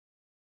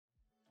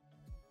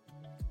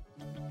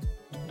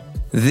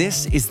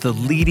This is the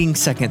Leading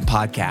Second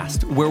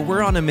podcast, where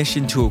we're on a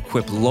mission to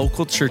equip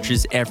local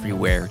churches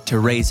everywhere to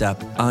raise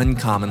up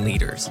uncommon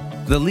leaders.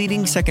 The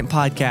Leading Second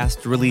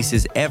podcast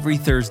releases every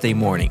Thursday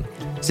morning,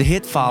 so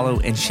hit follow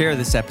and share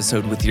this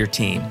episode with your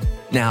team.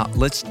 Now,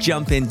 let's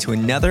jump into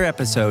another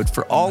episode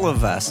for all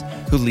of us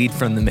who lead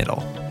from the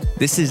middle.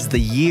 This is the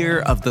year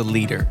of the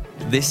leader.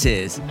 This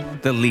is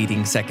the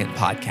Leading Second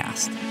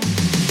podcast.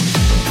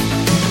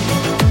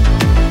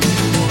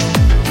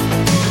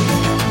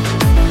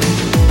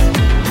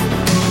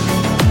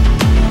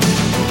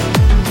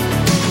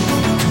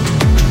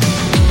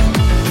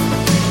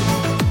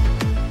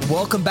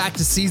 Welcome back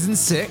to season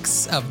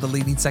 6 of the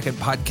Leading Second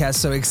podcast.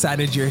 So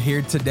excited you're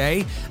here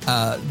today.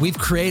 We've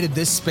created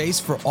this space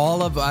for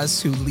all of us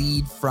who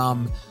lead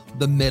from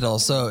the middle.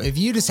 So if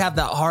you just have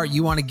that heart,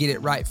 you want to get it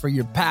right for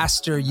your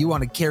pastor, you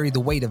want to carry the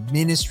weight of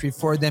ministry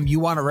for them, you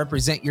want to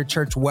represent your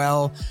church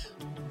well,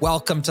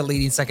 welcome to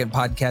Leading Second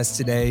podcast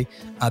today.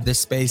 This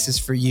space is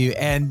for you.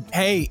 And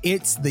hey,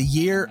 it's the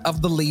year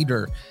of the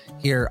leader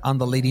here on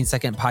the Leading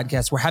Second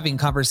podcast. We're having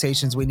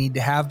conversations we need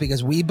to have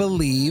because we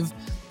believe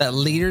that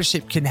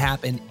leadership can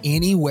happen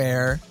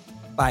anywhere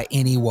by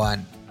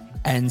anyone.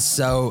 And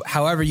so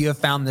however you have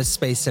found this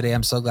space today,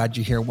 I'm so glad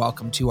you're here.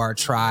 Welcome to our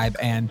tribe.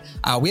 And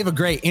we have a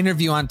great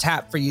interview on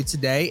tap for you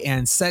today.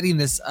 And setting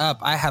this up,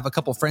 I have a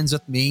couple friends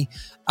with me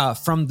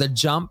from the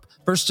jump.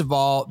 First of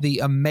all, the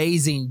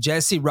amazing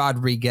Jesse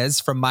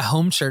Rodriguez from my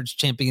home church,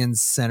 Champions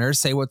Center.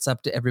 Say what's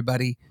up to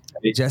everybody,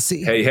 Hey,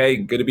 Jesse. Hey,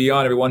 good to be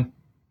on, everyone.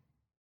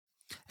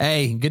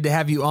 Hey, good to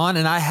have you on.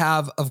 And I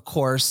have, of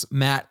course,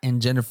 Matt and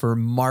Jennifer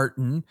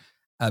Martin,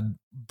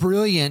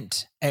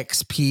 brilliant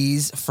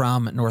XPs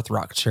from North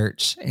Rock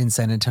Church in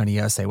San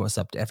Antonio. Say what's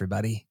up to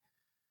everybody.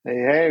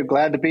 Hey,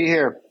 glad to be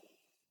here.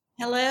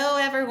 Hello,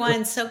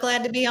 everyone. So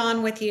glad to be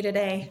on with you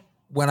today.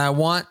 When I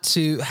want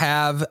to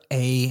have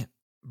a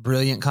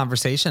brilliant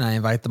conversation, I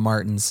invite the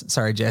Martins.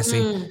 Sorry,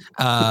 Jesse.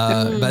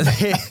 But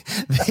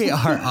they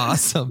are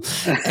awesome.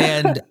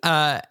 And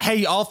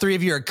hey, all three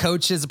of you are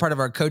coaches, a part of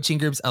our coaching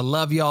groups. I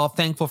love y'all.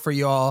 Thankful for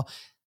y'all.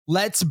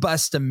 Let's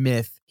bust a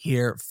myth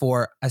here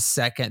for a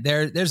second.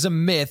 There's a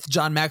myth.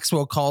 John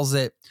Maxwell calls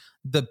it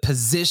the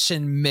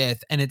position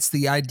myth. And it's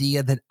the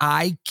idea that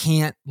I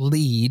can't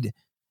lead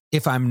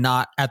if I'm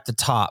not at the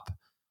top.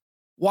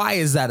 Why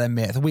is that a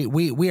myth?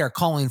 We are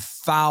calling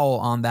foul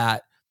on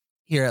that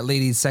here at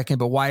Leading Second,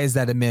 but why is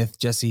that a myth,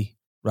 Jesse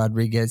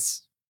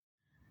Rodriguez?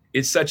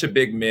 It's such a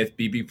big myth.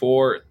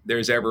 Before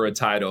there's ever a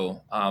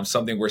title,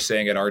 something we're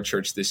saying at our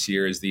church this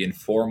year is the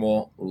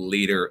informal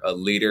leader, a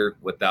leader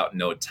without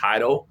no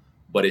title,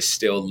 but is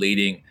still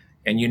leading.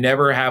 And you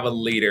never have a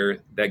leader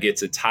that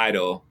gets a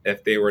title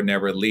if they were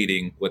never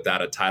leading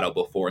without a title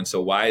before. And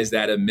so why is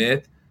that a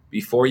myth?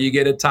 Before you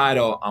get a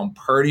title, I'm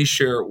pretty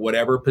sure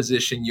whatever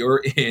position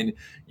you're in,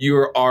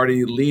 you're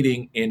already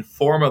leading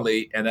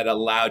informally, and that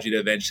allowed you to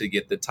eventually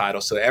get the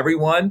title. So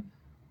everyone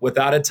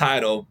without a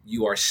title,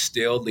 you are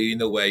still leading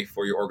the way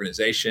for your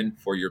organization,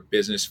 for your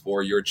business,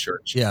 for your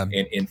church. Yeah.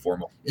 And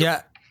informal.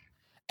 Yeah.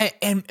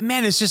 And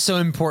man, it's just so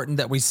important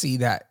that we see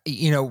that.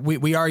 You know,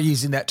 we are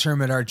using that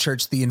term at our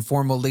church, the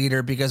informal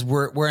leader, because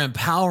we're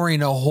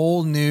empowering a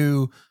whole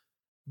new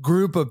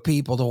group of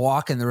people to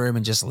walk in the room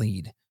and just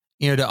lead.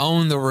 You know, to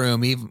own the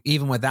room,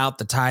 even without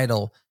the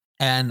title.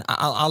 And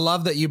I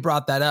love that you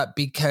brought that up,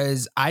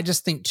 because I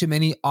just think too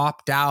many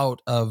opt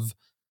out of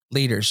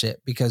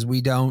leadership because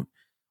we don't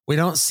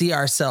see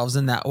ourselves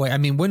in that way. I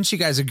mean, wouldn't you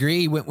guys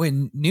agree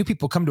when new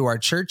people come to our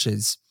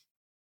churches?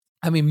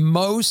 I mean,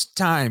 most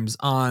times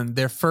on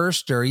their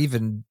first or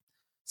even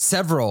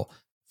several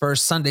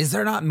first Sundays,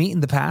 they're not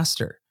meeting the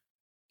pastor,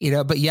 you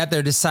know, but yet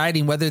they're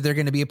deciding whether they're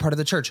going to be a part of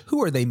the church.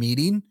 Who are they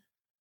meeting?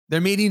 They're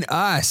meeting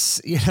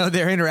us, you know,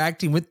 they're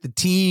interacting with the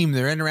team.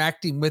 They're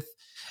interacting with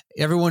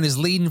everyone is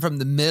leading from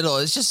the middle.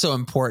 It's just so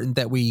important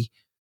that we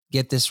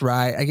get this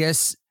right. I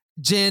guess,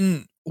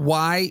 Jen,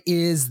 why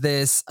is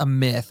this a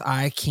myth?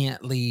 I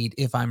can't lead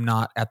if I'm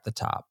not at the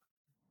top.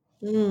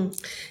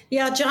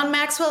 Yeah, John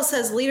Maxwell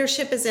says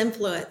leadership is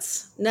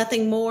influence,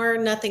 nothing more,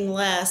 nothing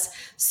less.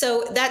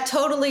 So that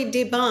totally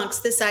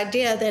debunks this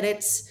idea that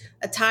it's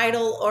a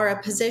title or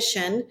a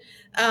position.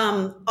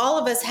 All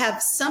of us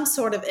have some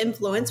sort of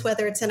influence,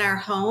 whether it's in our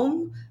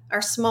home,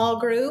 our small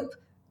group,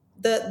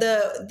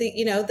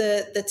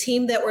 the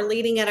team that we're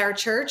leading at our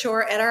church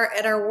or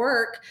at our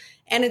work,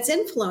 and it's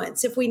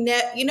influence. If we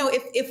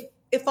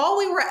if all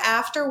we were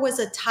after was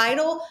a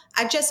title,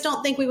 I just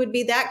don't think we would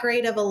be that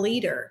great of a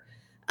leader.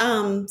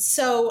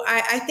 So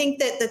I think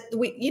that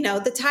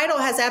the title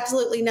has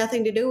absolutely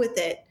nothing to do with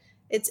it.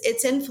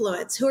 It's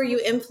influence. Who are you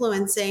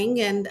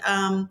influencing, and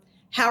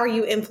how are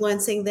you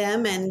influencing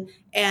them?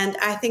 And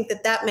I think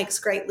that makes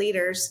great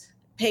leaders,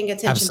 paying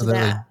attention to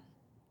that.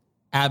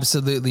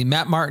 Absolutely.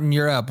 Matt Martin,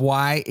 you're up.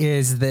 Why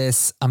is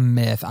this a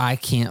myth? I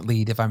can't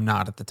lead if I'm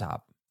not at the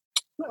top.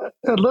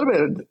 A little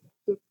bit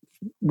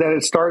that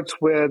it starts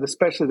with,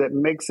 especially that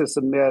makes this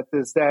a myth,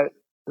 is that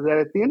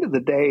at the end of the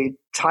day,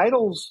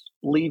 titles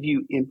leave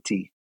you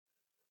empty,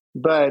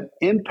 but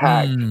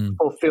impact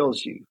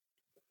fulfills you.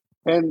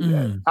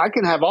 And I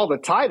can have all the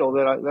titles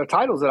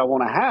that I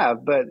want to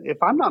have, but if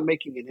I'm not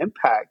making an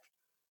impact,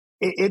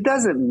 it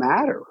doesn't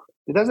matter.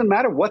 It doesn't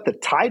matter what the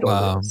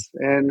title is.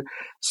 And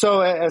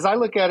so as I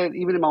look at it,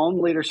 even in my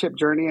own leadership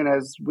journey, and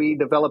as we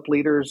develop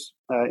leaders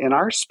in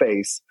our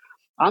space,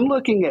 I'm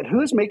looking at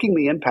who's making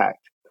the impact.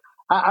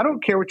 I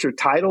don't care what your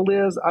title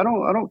is. I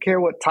don't care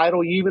what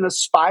title you even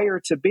aspire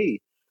to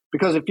be.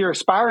 Because if you're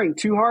aspiring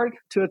too hard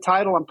to a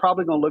title, I'm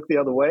probably going to look the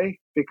other way,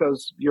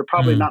 because you're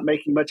probably not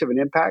making much of an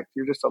impact.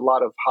 You're just a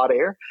lot of hot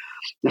air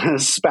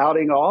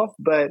spouting off.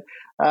 But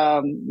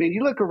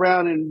you look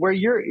around and where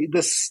you're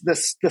the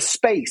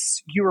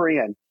space you're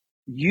in,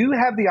 you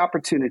have the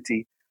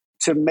opportunity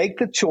to make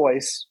the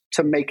choice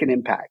to make an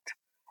impact.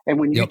 And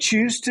when you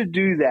choose to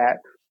do that,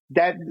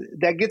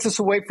 that gets us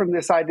away from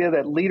this idea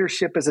that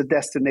leadership is a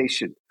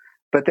destination,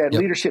 but that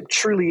leadership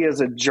truly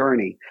is a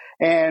journey.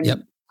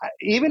 And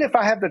even if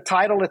I have the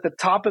title at the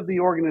top of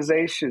the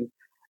organization,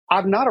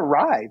 I've not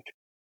arrived.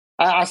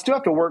 I still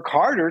have to work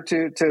harder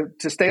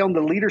to stay on the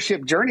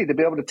leadership journey to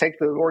be able to take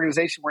the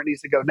organization where it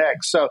needs to go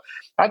next. So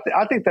I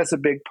think that's a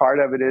big part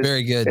of it.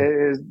 Very good.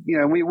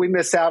 We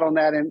miss out on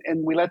that,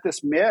 and we let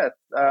this myth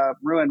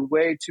ruin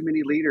way too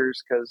many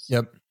leaders because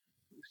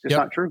it's just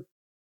not true.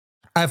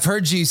 I've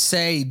heard you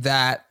say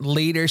that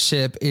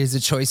leadership is a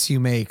choice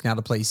you make, not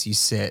a place you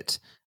sit.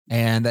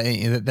 And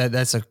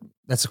that's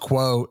a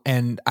quote.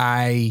 And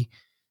I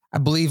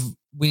believe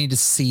we need to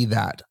see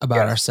that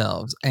about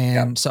ourselves.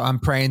 And so I'm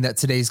praying that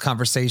today's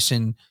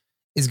conversation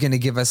is going to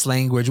give us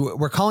language.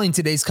 We're calling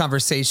today's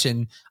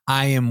conversation,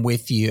 I Am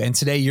With You. And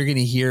today you're going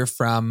to hear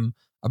from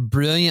a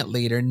brilliant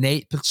leader,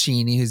 Nate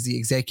Pacini, who's the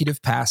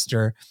executive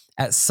pastor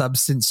at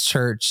Substance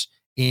Church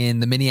in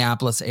the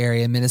Minneapolis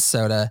area,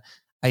 Minnesota.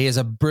 He has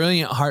a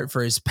brilliant heart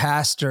for his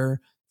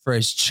pastor, for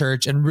his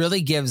church, and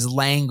really gives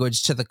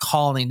language to the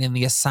calling and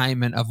the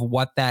assignment of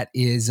what that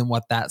is and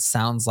what that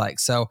sounds like.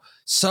 So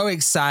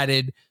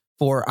excited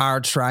for our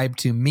tribe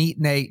to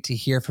meet Nate, to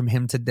hear from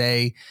him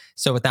today.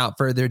 So without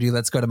further ado,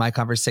 let's go to my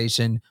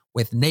conversation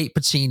with Nate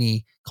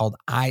Pacini called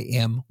I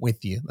Am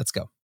With You. Let's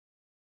go.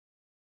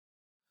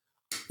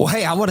 Well,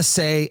 hey, I want to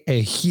say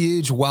a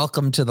huge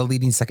welcome to the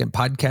Leading Second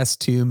podcast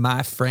to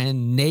my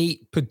friend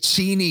Nate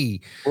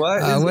Pacini.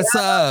 What's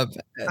up?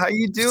 How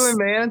you doing,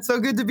 man? So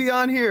good to be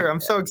on here.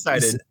 I'm so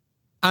excited.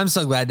 I'm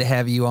so glad to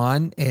have you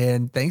on,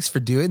 and thanks for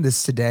doing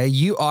this today.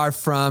 You are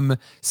from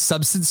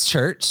Substance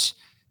Church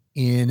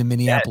in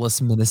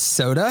Minneapolis,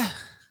 Minnesota.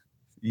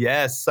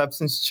 Yes,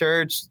 Substance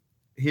Church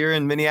here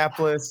in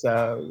Minneapolis,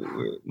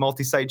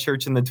 multi-site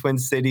church in the Twin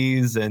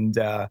Cities, and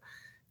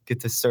get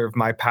to serve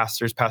my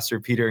pastors, Pastor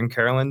Peter and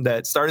Carolyn,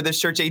 that started this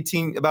church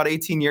about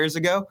 18 years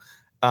ago.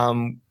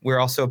 We're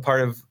also a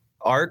part of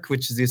ARC,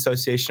 which is the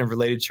Association of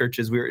Related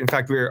Churches. We're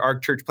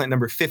ARC Church Plant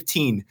number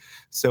 15.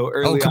 So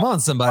early. Oh, come on,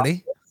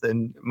 somebody.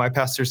 And my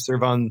pastors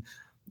serve on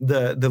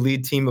the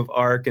lead team of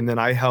ARC, and then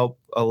I help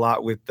a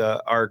lot with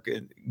the ARC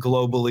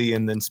globally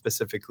and then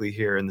specifically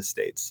here in the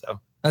States. So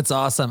that's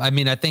awesome. I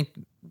mean, I think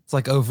it's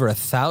like over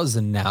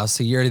 1,000 now.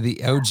 So you're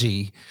the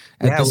OG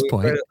at this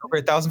point. We're over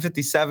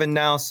 1,057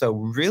 now. So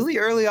really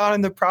early on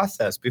in the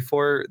process,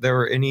 before there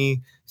were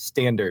any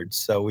standards.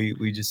 So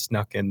we just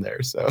snuck in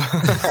there. So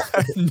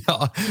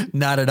no,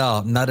 not at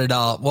all. Not at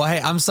all. Well,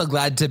 hey, I'm so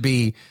glad to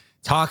be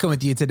talking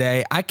with you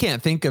today. I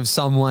can't think of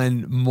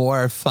someone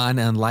more fun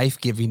and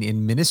life-giving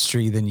in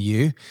ministry than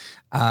you.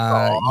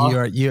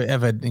 You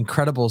have an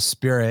incredible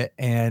spirit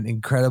and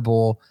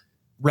incredible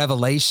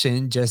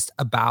revelation just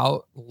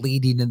about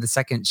leading in the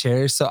second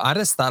chair. So I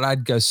just thought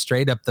I'd go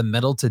straight up the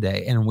middle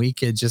today, and we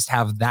could just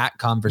have that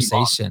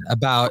conversation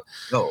about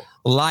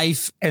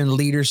life and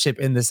leadership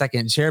in the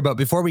second chair. But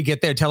before we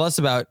get there, tell us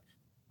about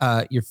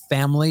your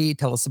family.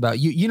 Tell us about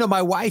you. You know,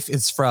 my wife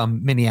is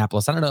from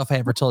Minneapolis. I don't know if I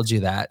ever told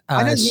you that.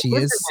 She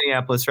is from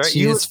Minneapolis, right?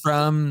 She is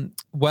from,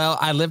 well,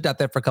 I lived out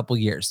there for a couple of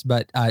years,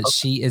 but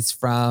she is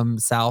from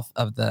south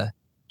of the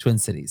Twin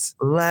Cities.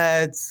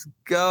 Let's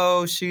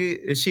go.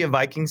 Is she a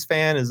Vikings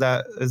fan? Does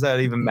that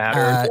even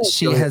matter?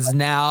 She has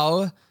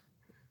now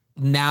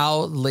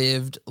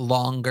lived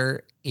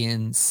longer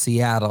in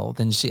Seattle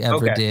than she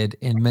ever did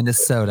in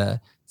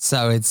Minnesota.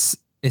 So it's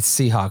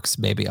Seahawks,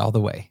 baby, all the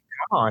way.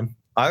 Come on.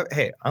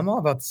 I'm all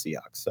about the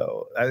Seahawks.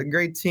 So a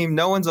great team.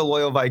 No one's a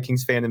loyal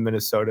Vikings fan in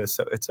Minnesota,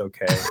 so it's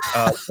okay.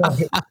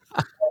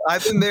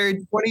 I've been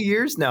married 20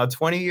 years now,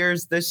 20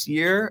 years this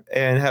year,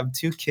 and have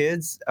two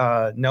kids,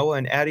 Noah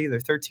and Addie. They're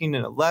 13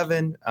 and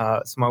 11.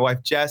 So my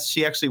wife, Jess,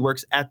 she actually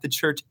works at the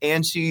church,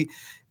 and she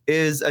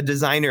is a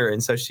designer.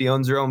 And so she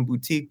owns her own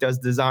boutique, does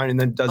design, and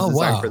then does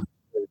design for the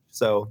church.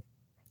 So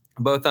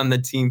both on the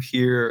team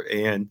here,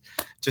 and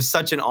just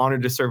such an honor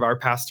to serve our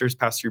pastors,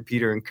 Pastor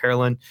Peter and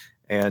Carolyn.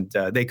 And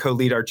they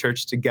co-lead our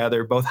church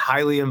together, both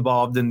highly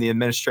involved in the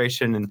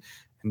administration and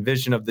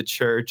vision of the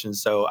church. And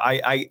so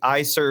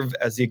I serve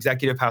as the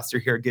executive pastor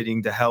here,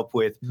 getting to help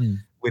with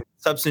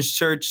Substance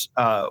Church.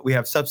 We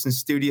have Substance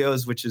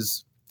Studios, which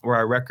is where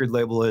our record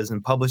label is,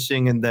 and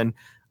publishing, and then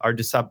our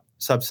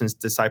Substance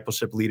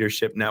Discipleship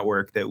Leadership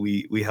Network that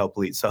we help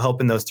lead. So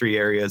helping those three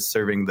areas,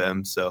 serving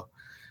them. So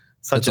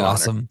such an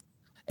awesome.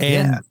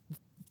 And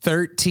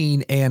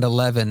 13 and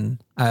 11.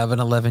 I have an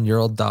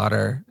 11-year-old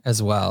daughter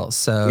as well.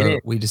 So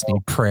we just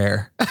need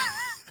prayer.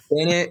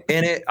 In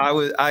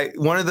it,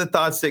 one of the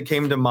thoughts that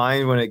came to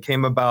mind when it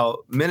came about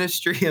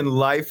ministry and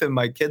life, and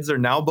my kids are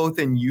now both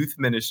in youth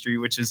ministry,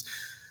 which is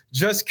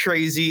just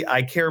crazy.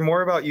 I care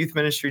more about youth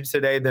ministry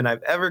today than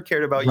I've ever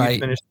cared about youth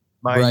ministry.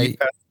 My youth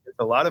pastor gets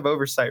a lot of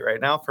oversight right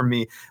now from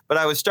me, but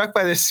I was struck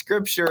by this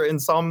scripture in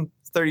Psalm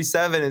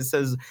 37. It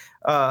says,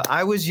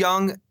 I was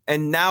young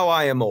and now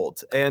I am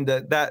old. And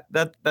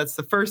that's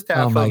the first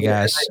half. Oh my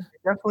gosh. I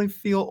definitely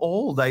feel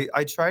old. I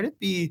try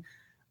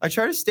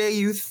to stay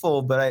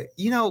youthful, but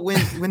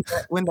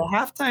when the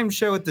halftime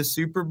show at the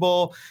Super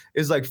Bowl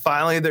is like,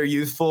 finally they're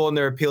youthful and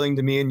they're appealing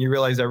to me, and you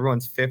realize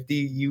everyone's 50,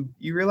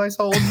 you realize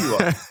how old you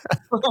are.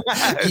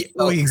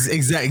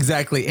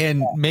 Exactly.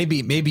 And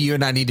maybe you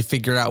and I need to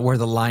figure out where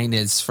the line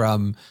is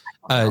from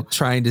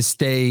trying to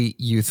stay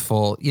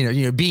youthful,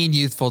 being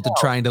youthful to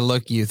trying to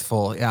look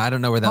youthful. Yeah, I don't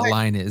know where that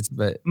line is,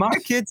 but my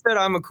kids said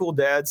I'm a cool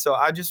dad, so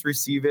I just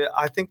receive it.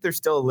 I think they're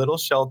still a little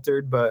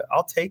sheltered, but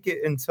I'll take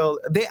it until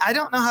I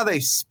don't know how they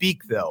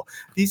speak though.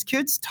 These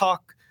kids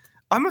talk.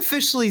 I'm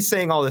officially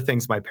saying all the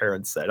things my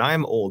parents said.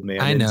 I'm old,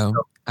 man. I know.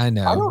 I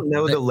don't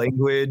know the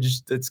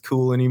language that's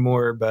cool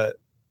anymore, but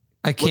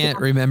I can't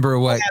remember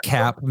what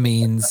cap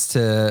means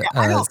to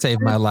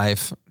save my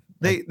life.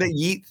 They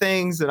eat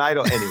things, and I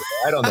don't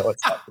know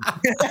what's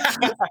happening.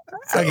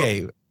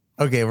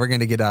 Okay, we're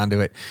gonna get onto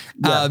it.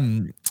 Yeah.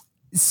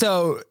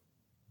 So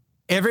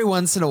every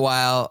once in a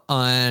while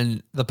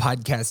on the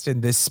podcast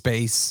in this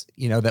space,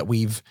 that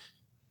we've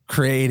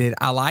created,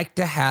 I like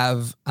to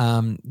have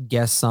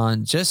guests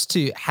on just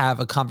to have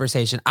a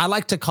conversation. I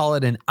like to call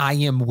it an "I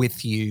am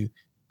with you"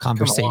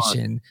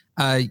 conversation.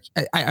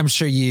 I'm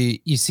sure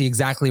you see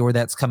exactly where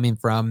that's coming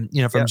from.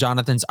 From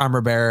Jonathan's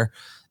armor bearer.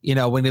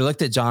 When he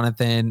looked at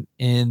Jonathan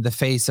in the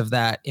face of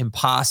that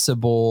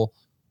impossible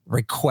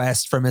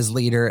request from his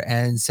leader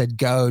and said,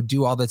 go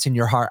do all that's in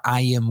your heart.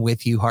 I am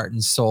with you, heart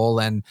and soul.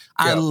 And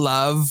I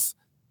love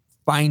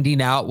finding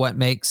out what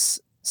makes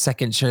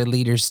second chair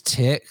leaders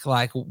tick.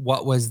 Like,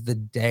 what was the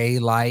day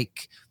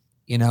like,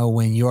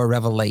 when your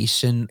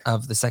revelation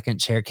of the second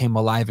chair came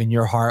alive in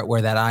your heart,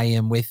 where that I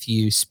am with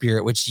you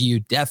spirit, which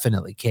you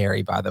definitely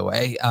carry, by the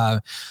way,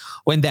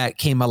 when that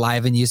came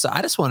alive in you. So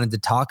I just wanted to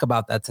talk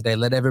about that today.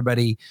 Let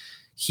everybody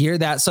hear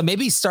that. So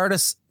maybe start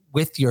us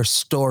with your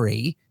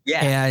story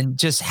and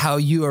just how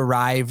you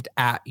arrived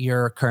at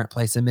your current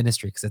place in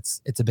ministry,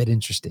 because it's a bit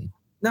interesting.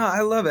 No,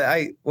 I love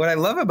it. What I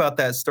love about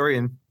that story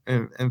in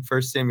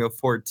 1 Samuel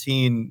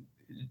 14,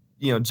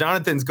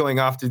 Jonathan's going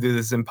off to do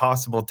this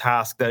impossible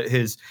task that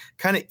his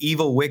kind of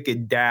evil,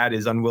 wicked dad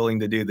is unwilling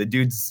to do. The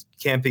dude's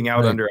camping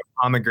out under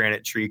a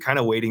pomegranate tree, kind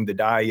of waiting to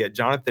die. Yet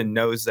Jonathan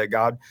knows that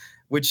God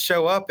would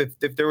show up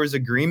if there was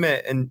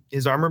agreement, and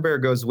his armor bearer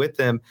goes with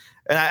him.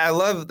 And I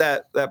love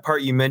that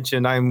part you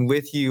mentioned, I'm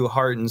with you,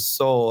 heart and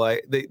soul.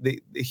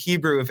 The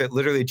Hebrew, if it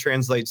literally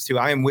translates to,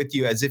 I am with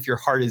you as if your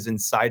heart is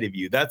inside of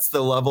you. That's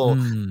the level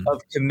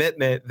of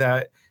commitment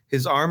that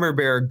his armor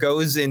bearer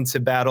goes into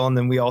battle. And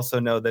then we also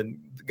know that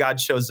God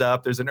shows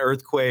up, there's an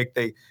earthquake,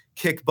 they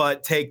kick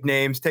butt, take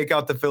names, take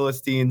out the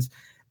Philistines.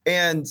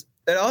 And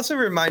it also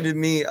reminded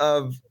me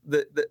of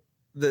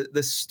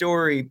the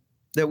story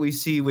that we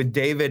see with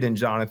David and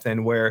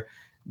Jonathan, where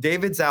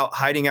David's out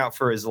hiding out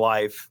for his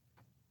life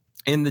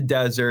in the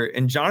desert.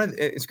 And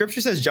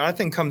scripture says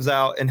Jonathan comes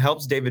out and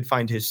helps David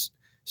find his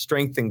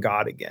strength in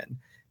God again.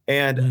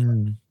 And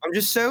I'm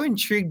just so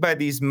intrigued by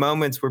these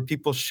moments where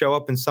people show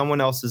up in someone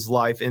else's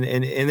life. And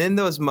in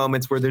those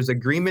moments where there's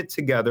agreement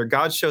together,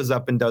 God shows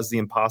up and does the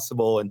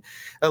impossible. And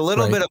a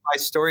little bit of my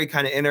story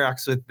kind of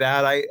interacts with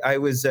that. I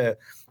was a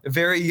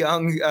very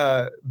young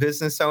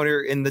business owner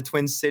in the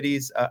Twin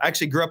Cities. I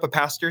actually grew up a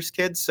pastor's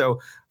kid. So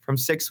from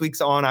 6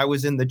 weeks on, I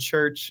was in the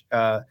church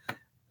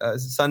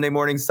Sunday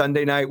morning,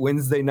 Sunday night,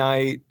 Wednesday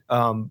night,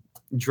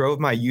 drove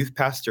my youth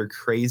pastor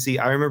crazy.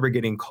 I remember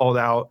getting called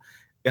out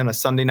in a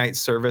Sunday night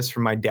service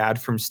from my dad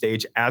from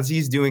stage as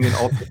he's doing an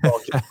altar call.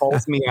 He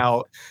calls me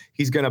out.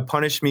 He's going to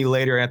punish me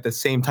later. At the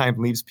same time,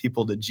 leads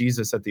people to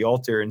Jesus at the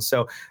altar. And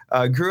so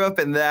grew up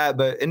in that,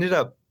 but ended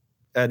up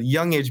at a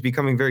young age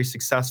becoming very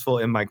successful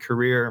in my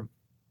career.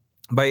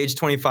 By age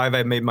 25,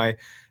 I made my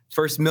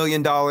first $1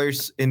 million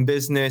in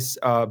business.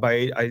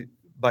 By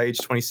age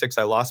 26,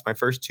 I lost my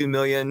first $2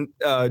 million.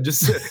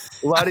 Just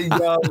a lot of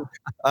young,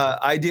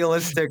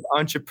 idealistic,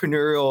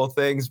 entrepreneurial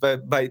things.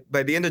 But by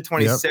the end of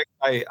 26,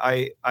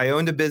 I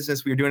owned a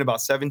business. We were doing about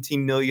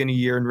 $17 million a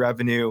year in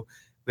revenue.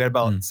 We had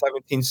about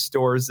 17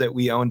 stores that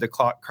we owned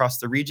across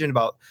the region,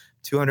 about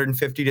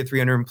 250 to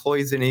 300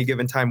 employees at any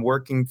given time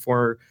working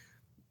for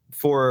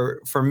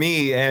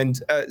me.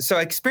 And so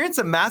I experienced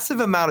a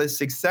massive amount of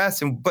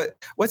success. But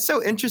what's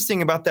so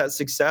interesting about that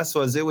success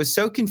was it was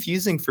so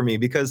confusing for me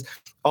because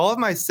all of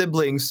my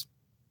siblings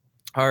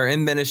are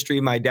in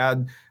ministry. My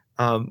dad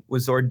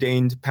was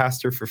ordained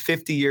pastor for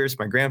 50 years,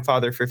 my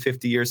grandfather for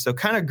 50 years. So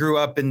kind of grew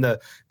up in the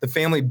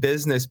family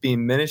business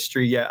being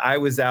ministry, yet I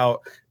was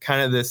out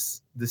kind of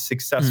this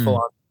successful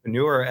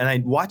entrepreneur. And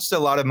I watched a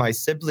lot of my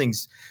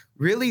siblings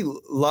really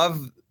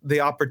love the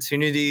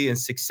opportunity and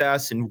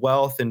success and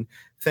wealth and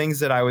things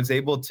that I was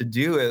able to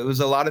do. It was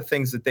a lot of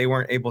things that they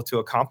weren't able to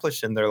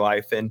accomplish in their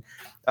life. And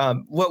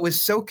what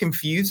was so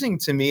confusing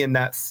to me in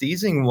that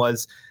season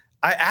was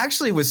I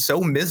actually was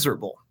so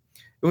miserable.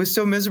 It was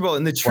so miserable.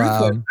 And the truth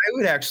was I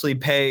would actually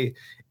pay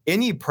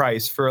any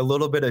price for a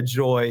little bit of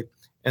joy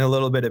and a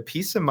little bit of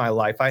peace in my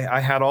life. I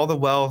had all the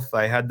wealth,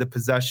 I had the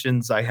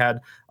possessions, I had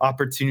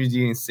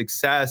opportunity and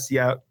success,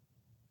 yet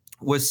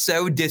was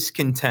so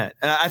discontent.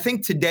 And I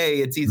think today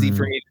it's easy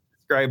for me to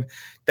describe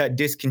that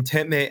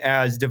discontentment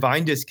as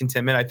divine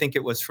discontentment. I think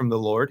it was from the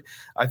Lord.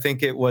 I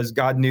think it was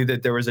God knew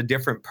that there was a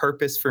different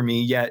purpose for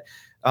me. Yet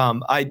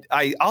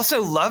I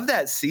also love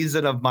that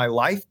season of my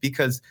life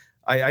because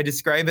I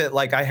describe it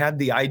like I had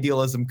the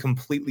idealism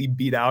completely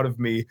beat out of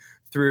me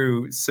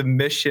through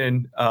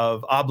submission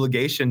of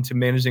obligation to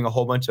managing a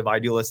whole bunch of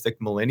idealistic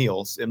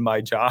millennials in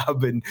my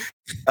job and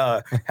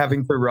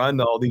having to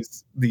run all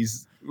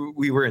these,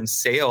 we were in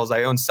sales.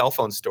 I owned cell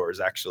phone stores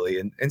actually.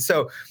 And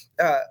so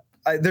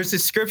there's a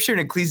scripture in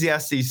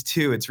Ecclesiastes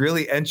 2. It's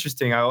really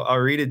interesting. I'll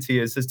read it to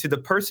you. It says, to the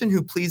person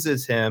who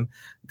pleases him,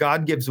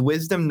 God gives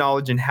wisdom,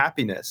 knowledge, and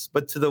happiness.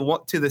 But to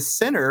the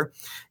sinner,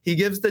 he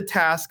gives the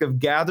task of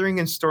gathering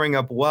and storing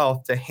up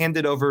wealth to hand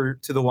it over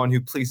to the one who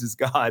pleases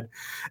God.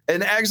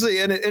 And actually,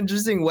 in an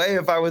interesting way,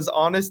 if I was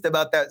honest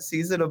about that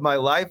season of my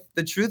life,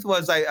 the truth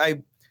was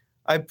I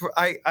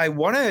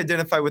want to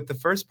identify with the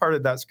first part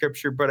of that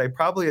scripture, but I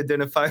probably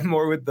identify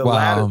more with the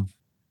latter.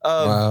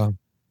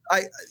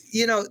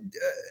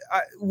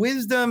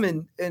 Wisdom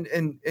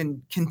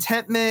and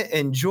contentment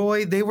and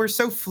joy, they were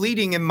so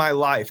fleeting in my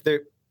life.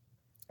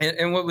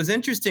 And what was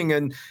interesting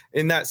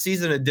in that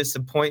season of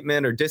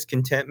disappointment or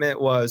discontentment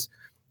was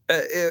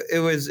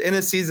it was in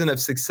a season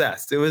of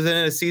success. It was in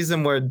a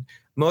season where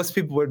most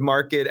people would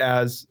mark it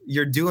as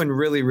you're doing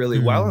really, really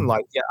well in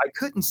life. Yeah, I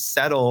couldn't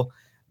settle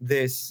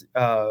this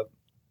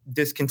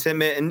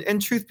discontentment.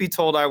 And truth be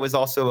told, I was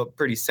also a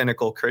pretty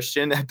cynical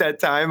Christian at that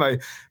time. I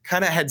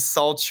kind of had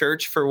saw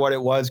church for what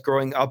it was,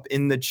 growing up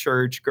in the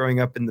church, growing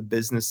up in the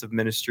business of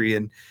ministry.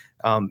 And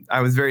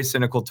I was very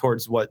cynical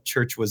towards what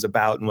church was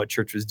about and what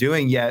church was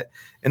doing. Yet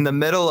in the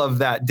middle of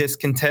that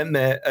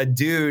discontentment, a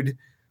dude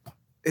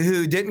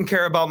who didn't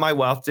care about my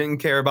wealth, didn't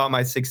care about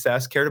my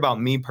success, cared about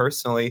me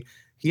personally,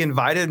 he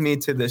invited me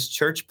to this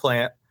church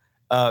plant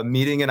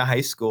meeting in a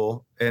high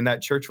school, and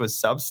that church was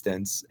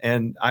Substance.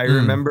 And I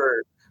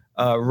remember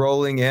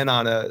rolling in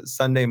on a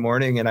Sunday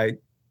morning, and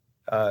it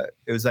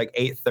was like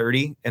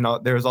 8:30, and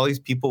there was all these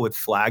people with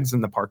flags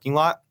in the parking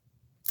lot.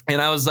 And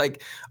I was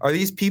like, are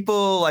these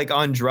people like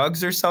on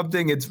drugs or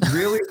something? It's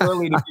really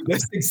early to be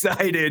this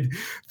excited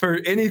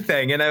for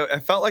anything. And I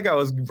felt like I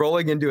was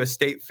rolling into a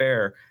state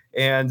fair.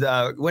 And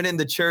went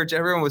into church.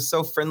 Everyone was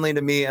so friendly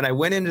to me. And I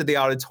went into the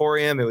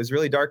auditorium. It was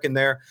really dark in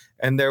there.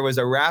 And there was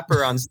a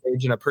rapper on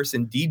stage and a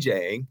person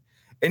DJing.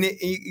 And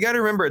you got to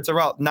remember, it's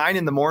about 9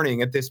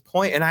 a.m. at this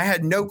point, and I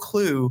had no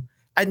clue.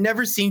 I'd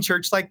never seen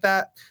church like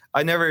that.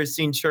 I'd never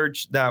seen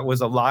church that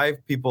was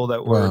alive, people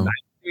that were nice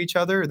to each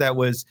other, that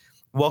was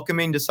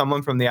welcoming to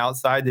someone from the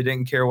outside. They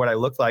didn't care what I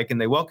looked like, and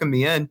they welcomed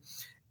me in.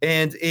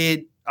 And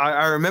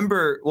I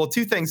remember, well,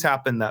 2 things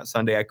happened that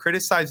Sunday. I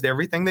criticized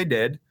everything they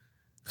did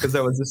because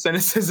there was a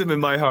cynicism in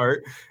my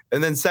heart.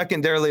 And then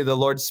secondarily, the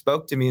Lord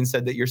spoke to me and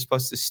said that you're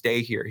supposed to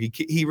stay here.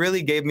 He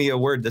really gave me a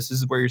word. This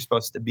is where you're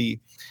supposed to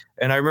be.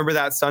 And I remember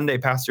that Sunday,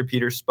 Pastor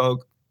Peter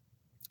spoke.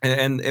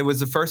 And it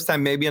was the first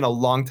time maybe in a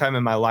long time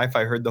in my life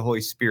I heard the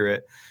Holy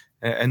Spirit.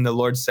 And the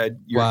Lord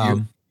said,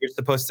 you're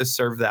supposed to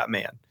serve that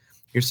man.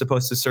 You're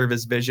supposed to serve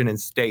his vision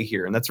and stay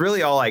here. And that's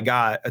really all I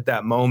got at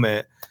that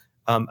moment.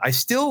 I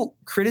still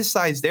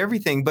criticized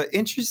everything. But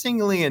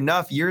interestingly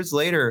enough, years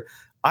later,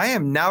 I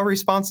am now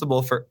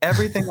responsible for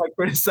everything I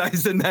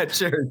criticized in that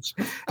church.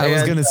 I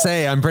was going to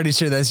say, I'm pretty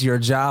sure that's your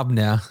job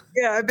now.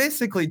 Yeah, I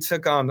basically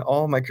took on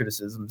all my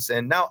criticisms,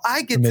 and now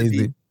I get to be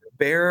the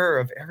bearer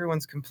of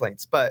everyone's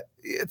complaints. But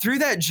through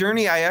that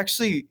journey, I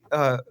actually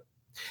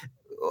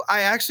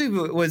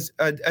was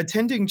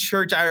attending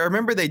church. I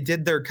remember they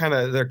did their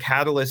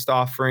catalyst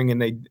offering,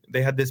 and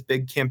they had this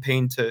big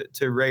campaign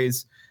to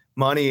raise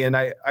money. And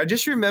I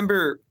just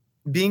remember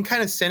being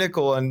kind of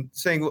cynical and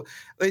saying, well,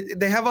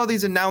 they have all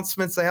these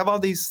announcements, they have all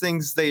these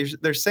things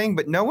they're saying,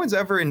 but no one's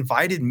ever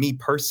invited me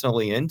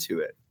personally into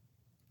it.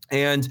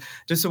 And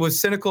just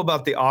was cynical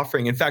about the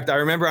offering. In fact, I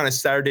remember on a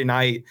Saturday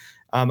night,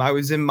 I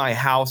was in my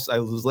house. I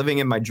was living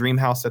in my dream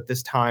house at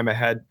this time. I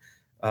had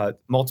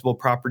multiple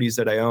properties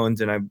that I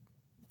owned, and I'm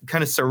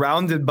kind of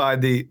surrounded by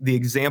the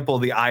example,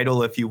 the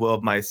idol, if you will,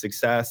 of my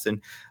success.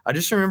 And I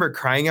just remember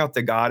crying out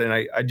to God, and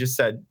I just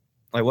said,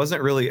 I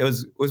wasn't really, it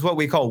was what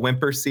we call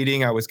whimper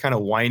seating. I was kind of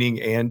whining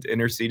and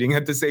interceding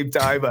at the same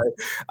time.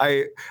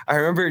 I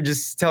remember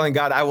just telling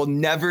God, I will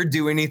never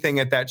do anything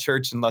at that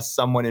church unless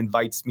someone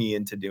invites me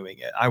into doing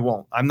it. I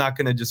won't. I'm not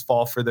going to just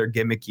fall for their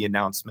gimmicky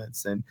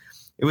announcements. And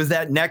it was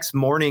that next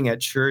morning at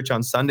church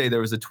on Sunday,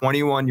 there was a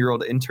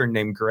 21-year-old intern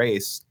named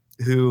Grace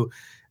who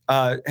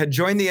had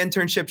joined the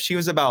internship. She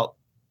was about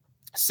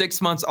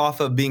 6 months off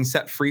of being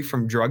set free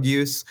from drug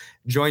use,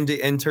 joined the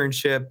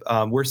internship.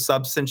 We're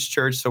Substance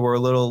Church, so we're a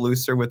little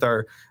looser with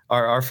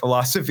our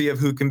philosophy of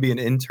who can be an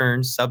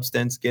intern.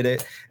 Substance, get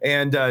it?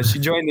 And she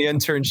joined the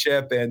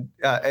internship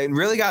and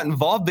really got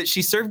involved. But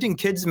she served in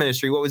kids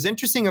ministry. What was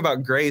interesting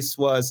about Grace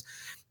was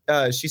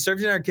she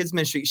served in our kids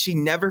ministry. She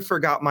never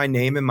forgot my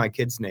name and my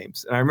kids'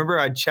 names. And I remember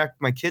I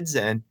checked my kids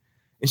in.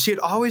 And she'd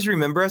always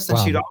remember us, and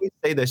she'd always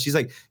say this. She's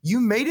like, "You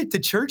made it to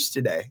church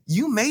today.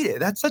 You made it.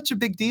 That's such a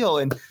big deal."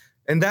 And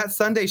that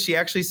Sunday, she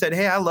actually said,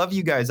 "Hey, I love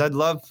you guys. I'd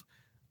love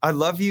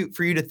you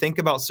for you to think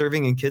about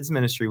serving in kids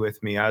ministry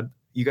with me.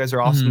 You guys are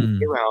awesome to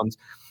be around."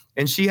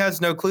 And she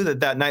has no clue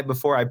that night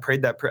before I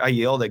prayed I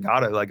yelled at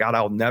God, like, "God,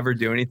 I'll never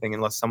do anything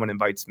unless someone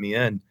invites me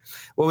in."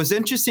 What was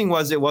interesting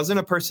was it wasn't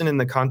a person in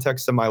the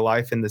context of my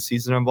life, in the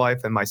season of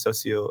life, in my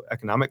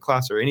socioeconomic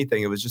class or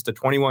anything. It was just a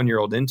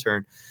 21-year-old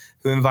intern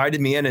who invited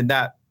me in, and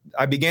that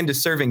I began to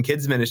serve in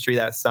kids ministry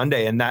that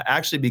Sunday, and that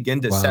actually began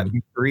to set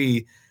me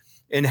free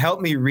and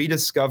help me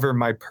rediscover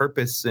my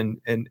purpose in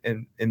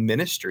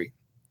ministry.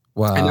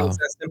 Wow. And it was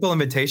that simple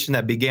invitation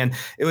that began.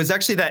 It was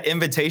actually that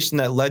invitation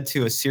that led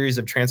to a series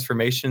of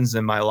transformations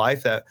in my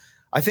life that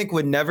I think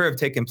would never have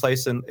taken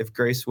place if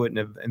Grace wouldn't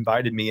have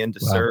invited me in to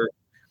serve.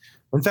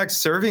 In fact,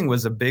 serving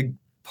was a big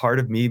part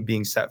of me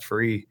being set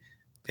free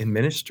in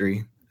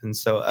ministry. And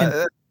so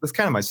that's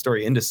kind of my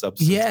story into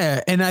Substance.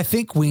 Yeah. And I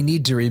think we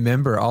need to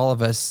remember, all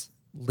of us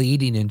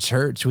leading in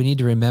church, we need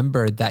to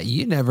remember that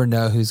you never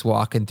know who's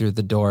walking through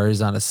the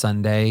doors on a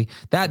Sunday.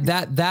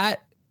 That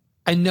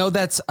I know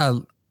that's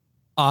a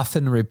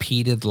often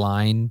repeated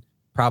line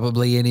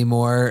probably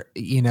anymore,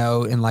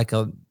 in like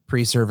a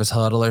pre-service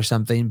huddle or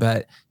something,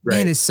 but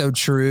man, it's so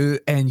true.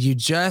 And you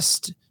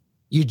just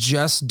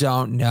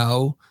don't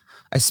know,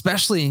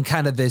 especially in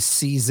kind of this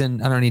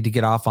season. I don't need to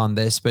get off on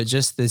this, but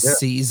just this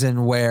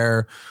season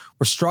where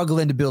we're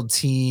struggling to build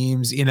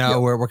teams,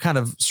 where we're kind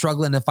of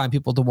struggling to find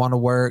people to want to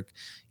work.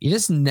 You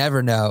just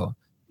never know,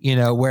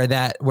 where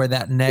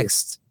that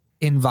next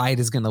invite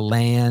is going to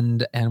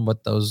land and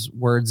what those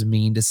words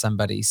mean to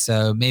somebody.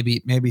 So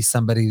maybe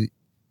somebody,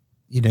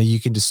 you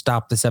can just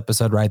stop this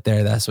episode right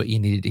there. That's what you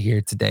needed to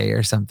hear today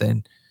or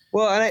something.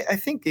 Well, and I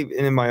think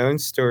in my own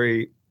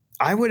story,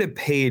 I would have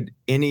paid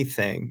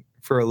anything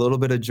for a little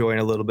bit of joy and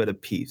a little bit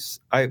of peace.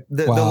 The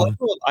level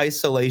of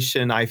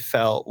isolation I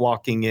felt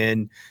walking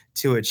in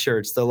to a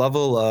church, the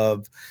level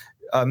of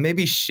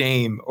maybe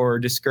shame or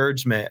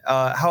discouragement,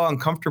 how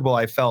uncomfortable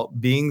I felt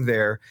being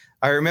there.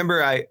 I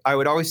remember I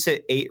would always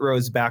sit 8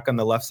 rows back on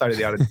the left side of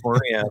the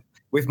auditorium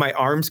with my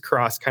arms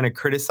crossed, kind of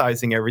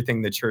criticizing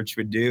everything the church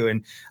would do.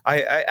 And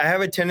I have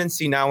a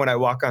tendency now when I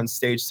walk on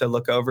stage to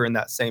look over in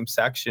that same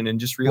section and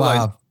just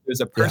realize there's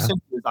a person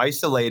who's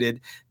isolated,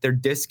 they're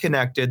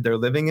disconnected, they're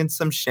living in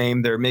some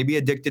shame, they're maybe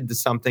addicted to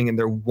something, and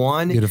they're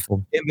one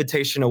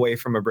invitation away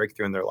from a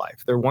breakthrough in their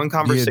life. They're one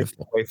conversation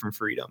away from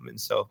freedom.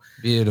 And so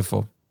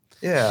beautiful.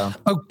 Yeah.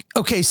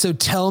 Okay. So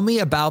tell me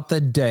about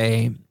the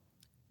day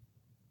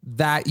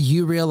that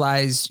you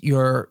realized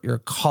your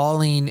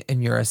calling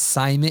and your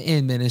assignment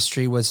in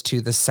ministry was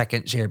to the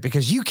second chair,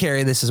 because you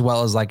carry this as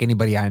well as like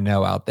anybody I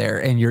know out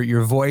there, and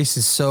your voice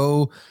is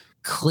so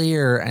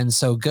clear and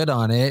so good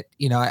on it.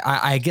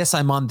 I guess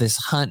I'm on this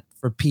hunt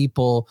for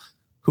people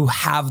who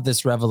have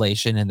this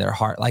revelation in their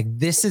heart. Like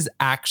this is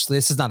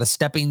not a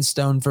stepping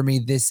stone for me.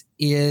 This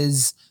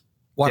is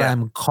what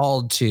I'm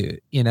called to,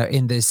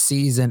 in this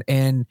season.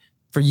 And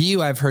for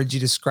you, I've heard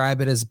you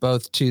describe it as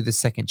both to the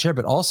second chair,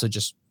 but also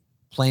just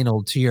plain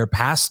old to your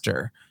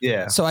pastor.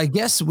 Yeah. So I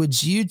guess,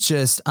 would you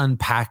just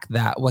unpack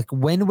that? Like,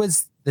 when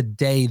was the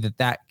day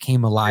that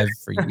came alive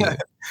for you?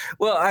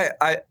 Well,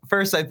 I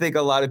think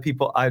a lot of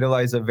people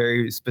idolize a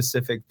very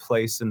specific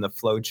place in the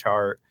flow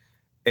chart.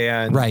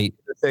 And the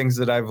things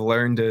that I've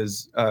learned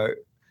is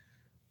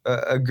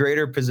a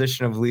greater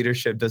position of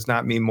leadership does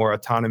not mean more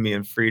autonomy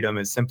and freedom.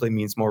 It simply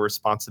means more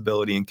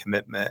responsibility and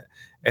commitment.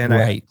 And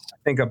I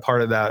think a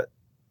part of that,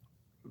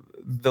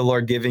 the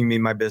Lord giving me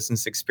my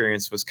business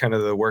experience, was kind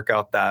of the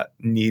workout that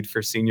need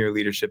for senior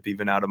leadership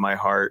even out of my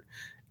heart.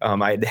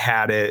 I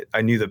had it.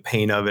 I knew the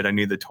pain of it. I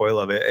knew the toil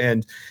of it.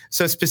 And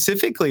so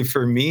specifically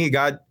for me,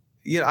 God,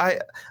 I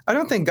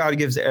don't think God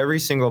gives every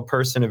single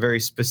person a very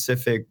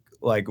specific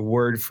like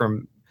word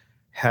from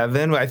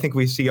heaven. I think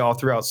we see all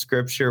throughout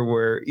Scripture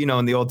where,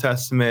 in the Old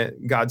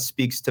Testament, God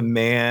speaks to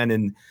man,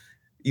 and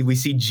we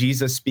see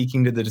Jesus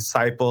speaking to the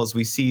disciples.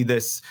 We see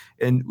this,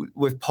 and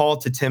with Paul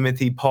to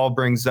Timothy, Paul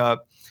brings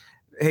up,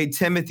 "Hey,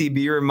 Timothy,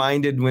 be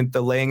reminded with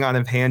the laying on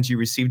of hands, you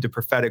received a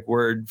prophetic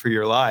word for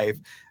your life."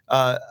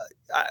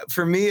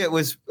 For me, it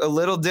was a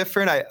little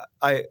different.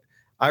 I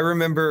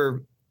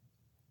remember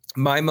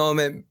my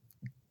moment.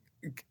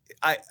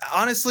 I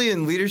honestly,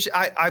 in leadership,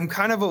 I'm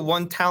kind of a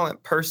one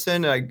talent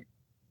person. I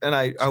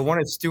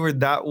want to steward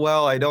that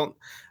well.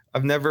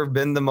 I've never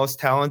been the most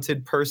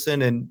talented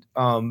person.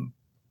 And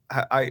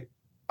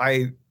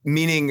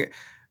meaning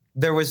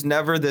there was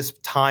never this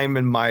time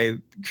in my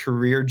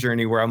career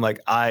journey where I'm like,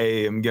 I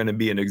am going to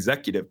be an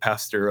executive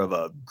pastor of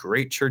a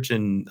great church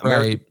in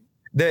America.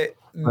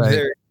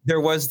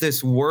 there was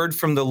this word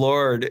from the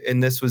Lord,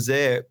 and this was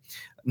it.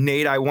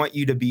 Nate, I want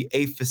you to be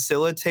a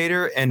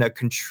facilitator and a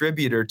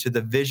contributor to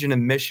the vision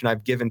and mission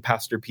I've given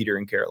Pastor Peter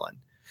and Carolyn.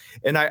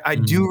 And I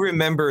do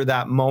remember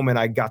that moment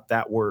I got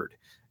that word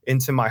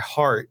into my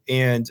heart,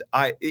 and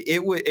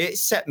it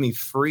set me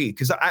free,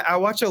 because I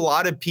watch a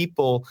lot of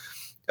people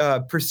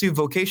pursue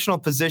vocational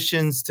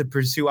positions to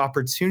pursue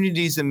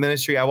opportunities in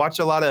ministry. I watch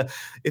a lot of,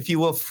 if you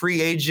will,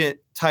 free agent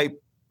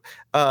type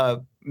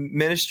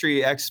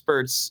ministry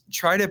experts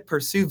try to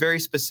pursue very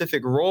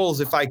specific roles.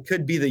 If I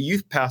could be the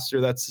youth pastor,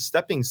 that's a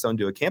stepping stone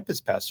to a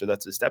campus pastor.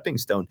 That's a stepping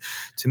stone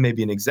to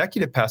maybe an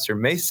executive pastor,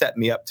 may set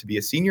me up to be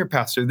a senior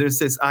pastor. There's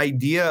this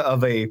idea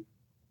of a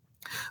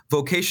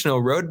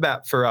vocational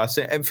roadmap for us.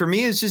 And for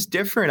me, it's just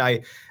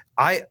different.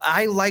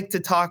 I like to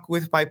talk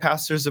with my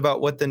pastors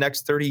about what the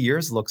next 30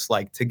 years looks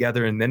like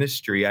together in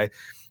ministry.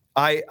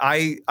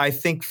 I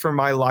think for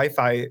my life,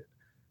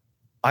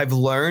 I've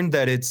learned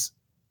that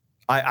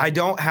I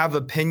don't have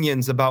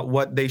opinions about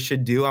what they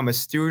should do. I'm a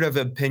steward of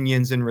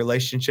opinions in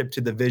relationship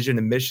to the vision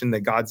and mission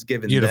that God's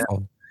given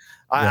them.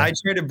 I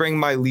try to bring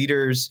my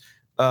leaders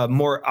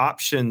more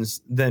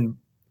options than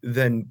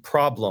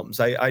problems.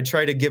 I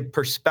try to give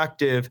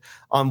perspective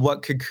on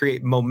what could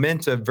create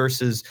momentum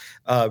versus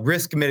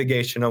risk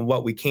mitigation on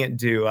what we can't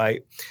do.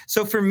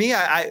 So for me,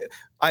 I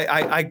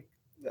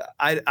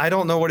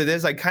don't know what it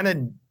is. I kind of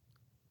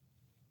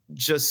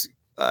just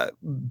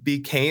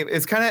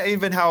it's kind of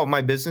even how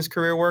my business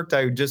career worked.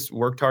 I just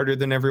worked harder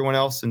than everyone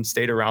else and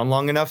stayed around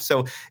long enough.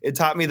 So it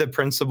taught me the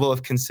principle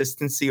of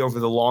consistency over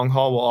the long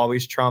haul will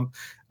always trump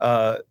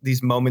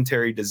these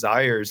momentary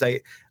desires. I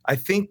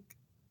think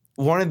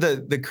one of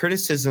the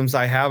criticisms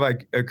I have,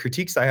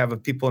 critiques I have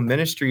of people in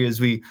ministry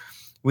is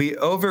we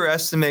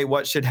overestimate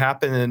what should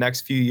happen in the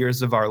next few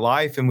years of our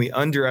life, and we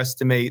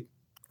underestimate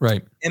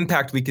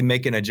impact we can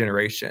make in a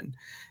generation.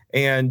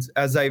 And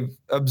as I've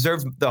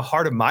observed the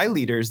heart of my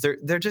leaders,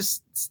 they're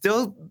just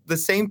still the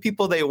same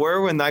people they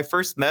were when I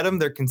first met them.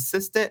 They're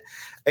consistent,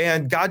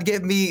 and God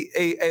gave me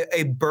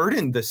a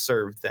burden to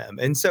serve them.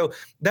 And so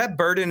that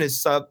burden is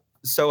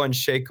so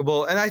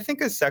unshakable. And I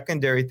think a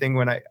secondary thing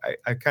when I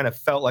kind of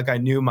felt like I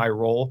knew my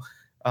role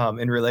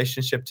in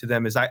relationship to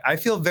them is I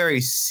feel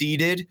very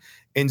seated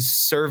in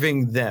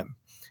serving them.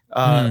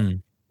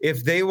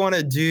 If they want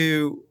to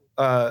do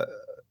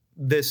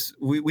this,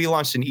 we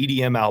launched an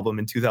EDM album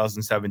in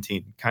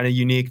 2017, kind of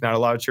unique. Not a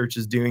lot of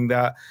churches doing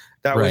that.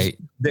 That was a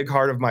big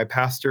heart of my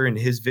pastor and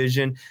his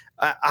vision.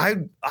 I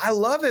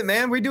love it,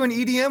 man. We're doing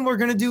EDM. We're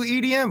going to do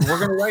EDM. We're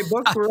going to write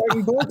books. We're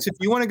writing books. If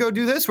you want to go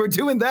do this, we're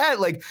doing that.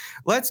 Like,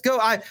 let's go.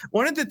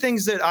 One of the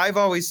things that I've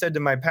always said to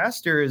my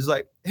pastor is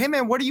like, hey,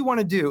 man, what do you want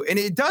to do? And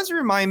it does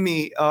remind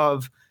me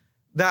of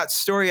that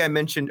story I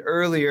mentioned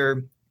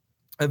earlier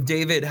of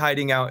David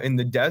hiding out in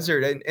the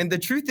desert. And the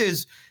truth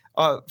is,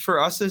 for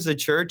us as a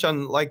church,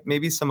 unlike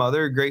maybe some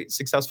other great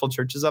successful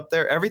churches up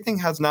there, everything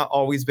has not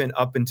always been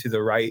up and to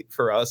the right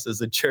for us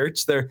as a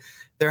church. There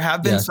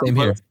have been some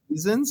hard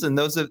seasons, and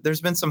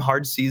there's been some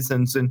hard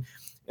seasons. And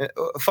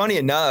funny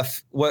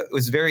enough, what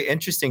was very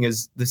interesting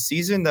is the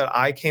season that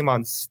I came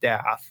on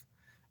staff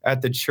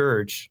at the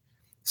church.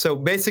 So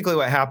basically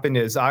what happened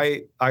is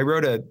I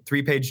wrote a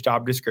 3-page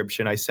job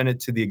description. I sent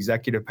it to the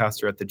executive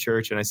pastor at the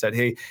church, and I said,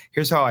 hey,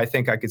 here's how I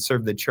think I could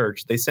serve the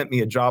church. They sent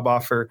me a job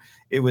offer.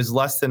 It was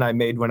less than I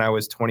made when I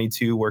was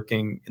 22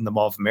 working in the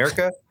Mall of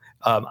America.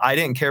 I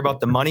didn't care about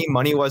the money.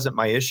 Money wasn't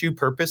my issue.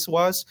 Purpose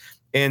was.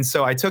 And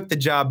so I took the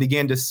job,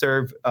 began to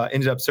serve,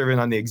 ended up serving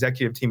on the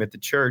executive team at the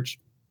church,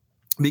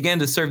 began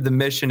to serve the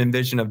mission and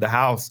vision of the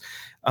house.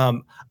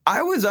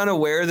 I was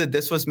unaware that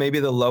this was maybe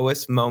the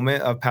lowest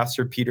moment of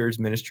Pastor Peter's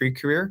ministry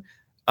career.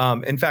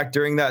 In fact,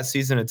 during that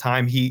season of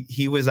time,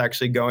 he was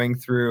actually going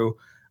through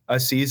a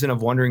season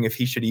of wondering if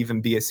he should even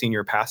be a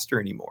senior pastor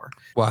anymore.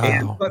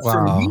 But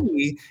for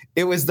me,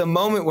 it was the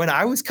moment when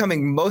I was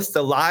coming most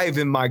alive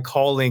in my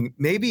calling,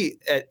 maybe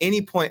at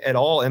any point at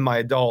all in my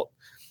adult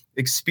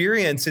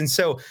experience. And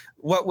so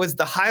what was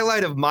the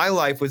highlight of my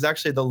life was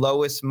actually the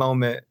lowest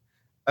moment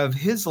of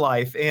his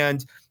life.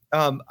 And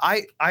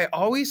I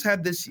always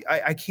had this,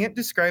 I can't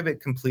describe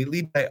it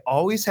completely, but I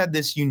always had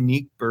this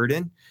unique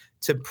burden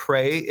to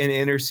pray and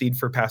intercede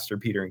for Pastor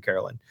Peter and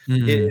Carolyn.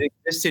 It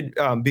existed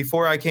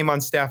before I came on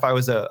staff. I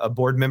was a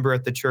board member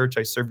at the church.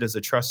 I served as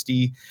a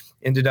trustee,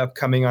 ended up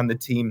coming on the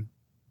team.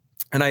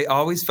 And I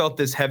always felt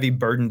this heavy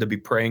burden to be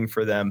praying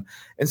for them.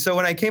 And so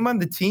when I came on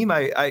the team,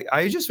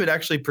 I just would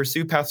actually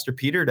pursue Pastor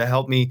Peter to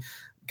help me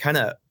kind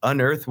of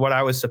unearth what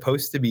I was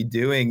supposed to be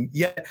doing.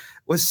 Yet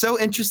was so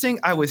interesting.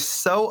 I was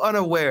so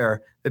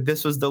unaware that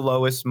this was the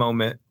lowest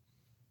moment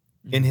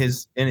in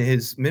his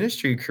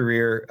ministry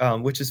career,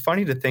 which is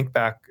funny to think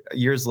back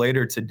years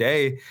later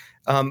today.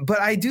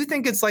 But I do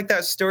think it's like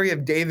that story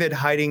of David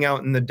hiding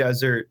out in the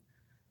desert,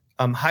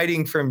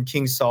 hiding from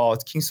King Saul.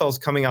 King Saul's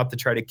coming out to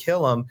try to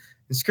kill him.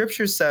 And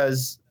scripture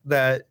says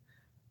that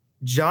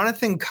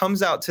Jonathan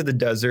comes out to the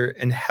desert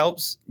and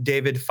helps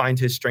David find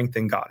his strength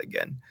in God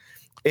again.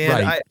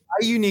 And I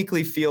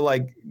uniquely feel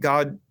like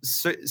God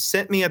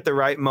sent me at the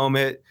right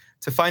moment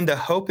to find the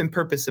hope and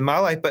purpose in my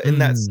life. But in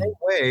that same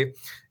way,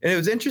 and it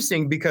was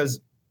interesting because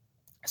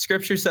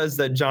Scripture says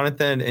that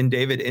Jonathan and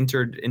David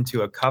entered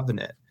into a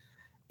covenant.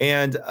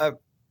 And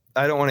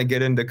I don't want to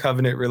get into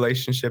covenant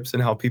relationships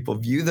and how people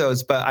view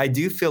those, but I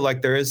do feel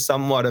like there is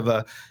somewhat of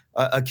a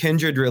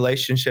kindred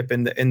relationship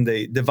in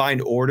the divine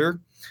order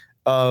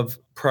of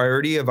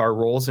priority of our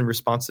roles and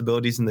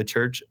responsibilities in the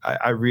church.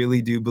 I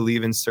really do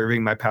believe in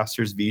serving my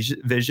pastor's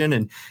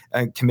vision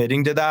and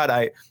committing to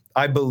that.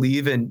 I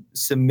believe in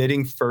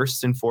submitting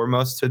first and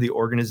foremost to the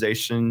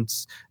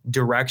organization's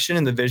direction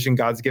and the vision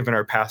God's given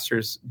our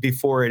pastors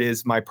before it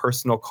is my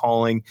personal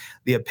calling,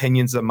 the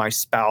opinions of my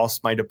spouse,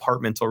 my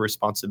departmental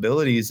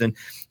responsibilities. And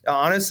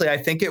honestly, I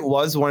think it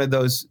was one of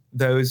those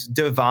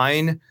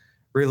divine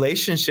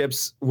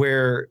relationships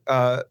where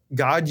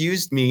God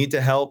used me to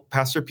help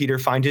Pastor Peter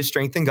find his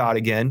strength in God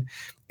again.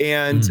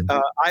 And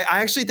I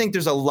actually think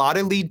there's a lot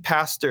of lead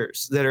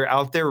pastors that are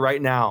out there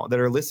right now that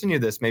are listening to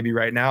this, maybe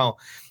right now.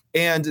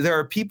 And there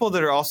are people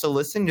that are also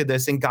listening to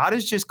this, and God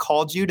has just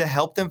called you to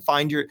help them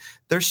find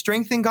their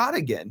strength in God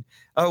again.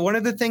 One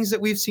of the things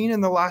that we've seen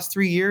in the last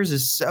 3 years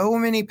is so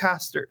many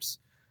pastors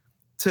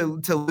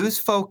to lose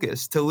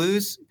focus, to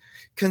lose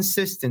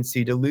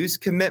consistency, to lose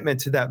commitment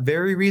to that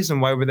very reason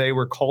why they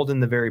were called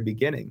in the very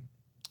beginning.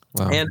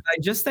 Wow. And I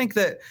just think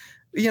that,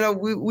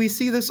 we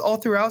see this all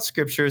throughout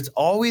Scripture. It's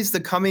always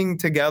the coming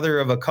together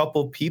of a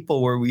couple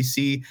people where we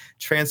see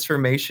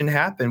transformation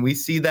happen. We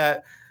see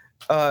that,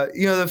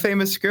 the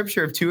famous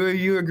scripture, if two of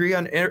you agree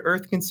on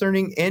earth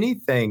concerning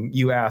anything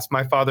you ask,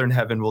 my Father in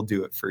heaven will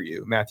do it for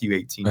you. Matthew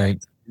 18.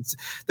 Right.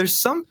 There's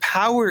some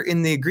power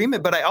in the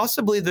agreement, but I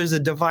also believe there's a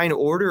divine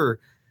order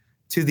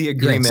to the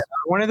agreement. Yes.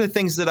 One of the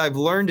things that I've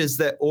learned is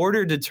that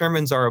order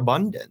determines our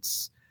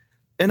abundance.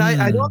 And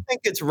I don't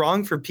think it's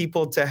wrong for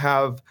people to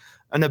have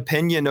an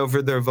opinion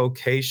over their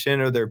vocation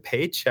or their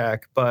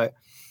paycheck. But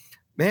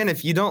man,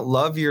 if you don't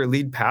love your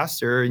lead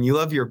pastor and you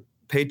love your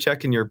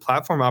paycheck and your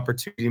platform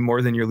opportunity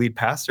more than your lead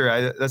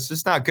pastor, that's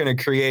just not going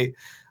to create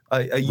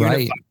a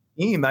unified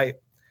team.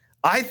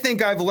 I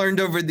think I've learned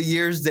over the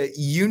years that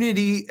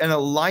unity and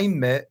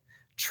alignment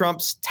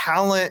trumps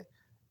talent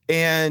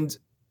and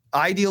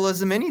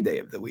idealism any day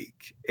of the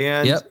week.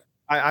 And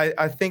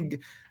I think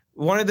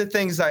one of the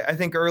things I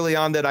think early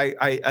on that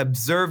I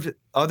observed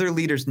other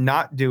leaders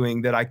not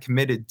doing that I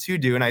committed to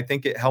do, and I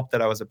think it helped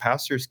that I was a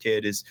pastor's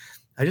kid, is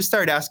I just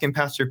started asking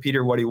Pastor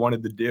Peter what he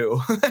wanted to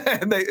do.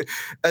 And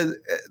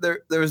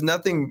there was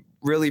nothing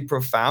really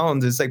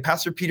profound. It's like,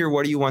 Pastor Peter,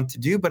 what do you want to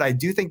do? But I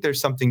do think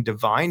there's something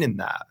divine in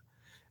that.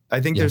 I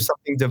think there's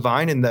something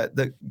divine in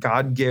that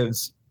God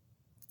gives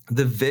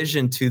the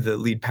vision to the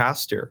lead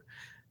pastor.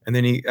 And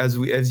then as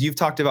you've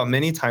talked about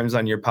many times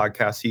on your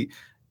podcast,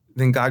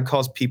 then God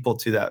calls people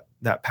to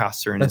that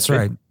pastor. And that's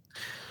right.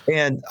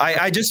 And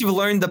I just have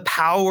learned the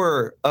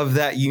power of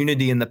that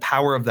unity and the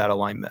power of that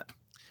alignment.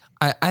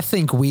 I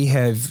think we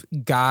have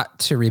got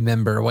to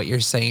remember what you're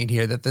saying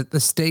here, that the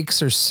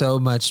stakes are so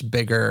much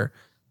bigger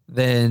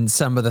than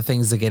some of the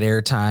things that get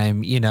airtime.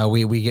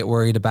 We get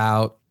worried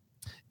about,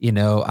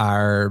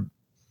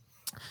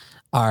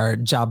 our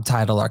job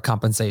title, our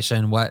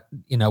compensation,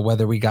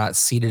 whether we got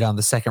seated on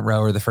the second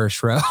row or the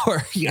first row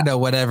or,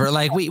 whatever.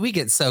 Like we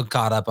get so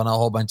caught up on a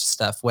whole bunch of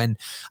stuff, when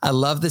I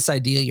love this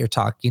idea you're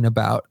talking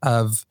about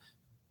of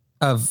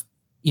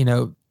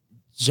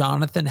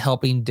Jonathan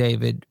helping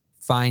David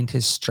find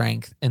his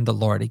strength in the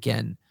Lord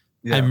again.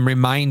 Yeah. I'm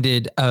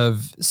reminded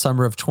of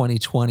summer of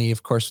 2020.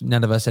 Of course,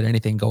 none of us had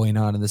anything going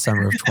on in the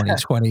summer of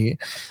 2020,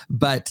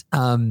 but,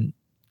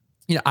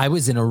 I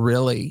was in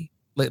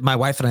my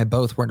wife and I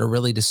both were in a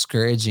really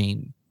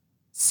discouraging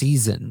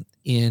season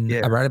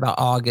right about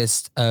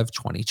August of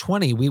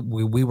 2020.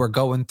 We were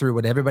going through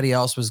what everybody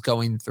else was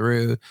going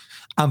through.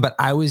 But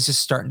I was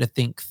just starting to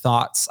think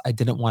thoughts I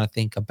didn't want to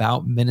think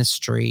about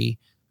ministry.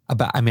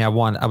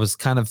 I was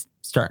kind of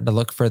starting to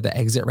look for the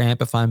exit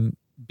ramp, if I'm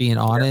being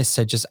honest.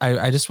 I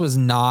just was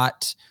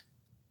not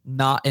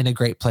in a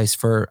great place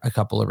for a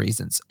couple of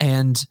reasons.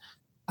 And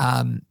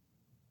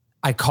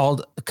I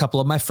called a couple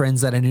of my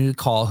friends that I knew to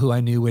call, who I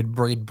knew would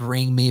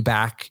bring me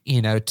back,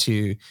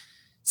 to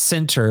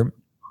center.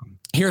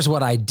 Here's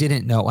what I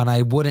didn't know, and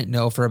I wouldn't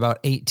know for about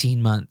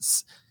 18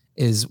 months,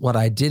 is what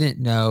I didn't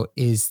know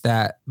is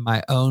that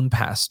my own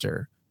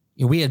pastor,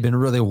 we had been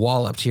really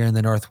walloped here in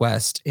the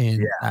Northwest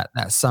in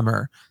that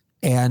summer.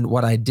 And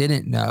what I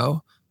didn't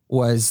know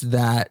was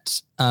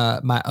that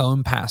my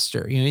own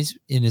pastor, he's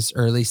in his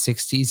early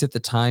 60s at the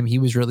time. He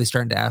was really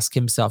starting to ask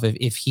himself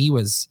if he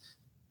was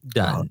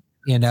done.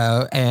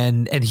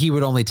 And he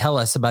would only tell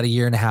us about a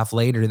year and a half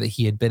later that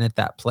he had been at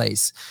that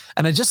place.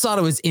 And I just thought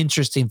it was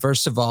interesting,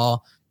 first of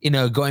all,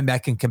 going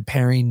back and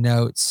comparing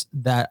notes,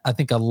 that I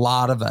think a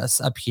lot of us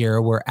up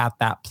here were at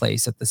that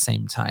place at the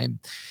same time.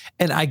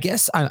 And I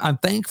guess I'm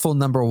thankful,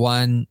 number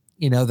one,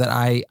 that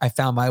I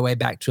found my way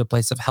back to a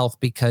place of health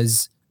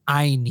because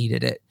I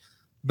needed it.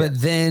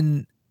 But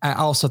then I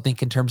also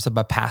think in terms of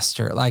a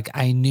pastor, like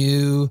I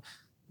knew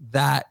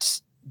that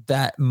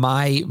that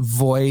my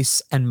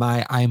voice and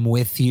my I'm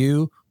with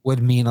you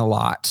would mean a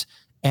lot.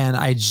 And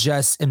I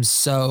just am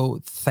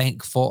so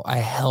thankful I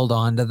held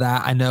on to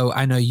that. I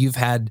know you've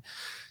had,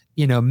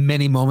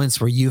 many moments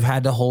where you've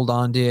had to hold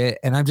on to it.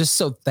 And I'm just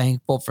so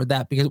thankful for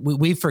that, because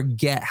we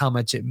forget how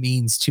much it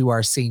means to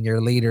our senior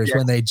leaders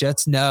when they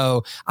just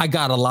know, I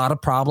got a lot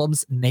of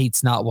problems.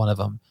 Nate's not one of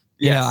them.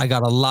 I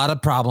got a lot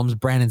of problems.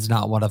 Brandon's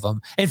not one of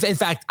them. In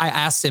fact, I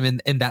asked him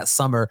in that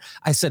summer,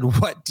 I said,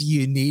 what do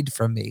you need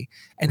from me?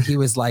 And he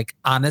was like,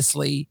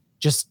 honestly,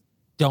 just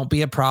don't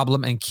be a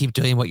problem and keep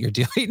doing what you're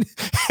doing.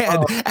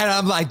 And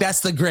I'm like,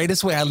 that's the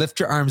greatest way I lift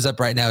your arms up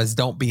right now, is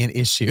don't be an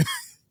issue.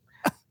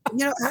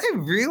 I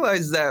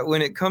realize that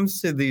when it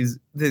comes to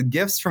the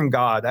gifts from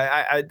God,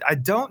 I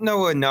don't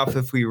know enough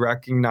if we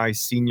recognize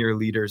senior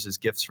leaders as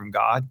gifts from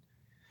God.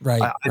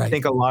 Right. I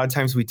think a lot of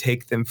times we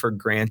take them for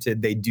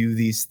granted. They do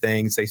these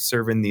things. They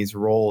serve in these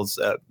roles.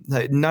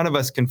 None of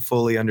us can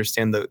fully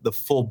understand the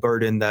full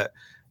burden that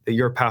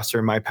your pastor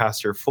and my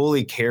pastor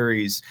fully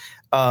carries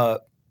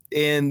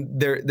in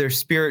their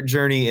spirit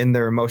journey, in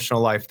their emotional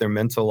life, their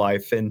mental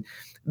life. And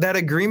that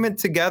agreement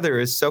together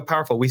is so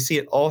powerful. We see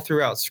it all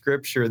throughout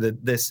Scripture,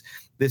 that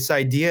this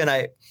idea, and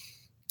I,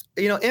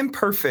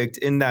 imperfect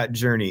in that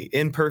journey,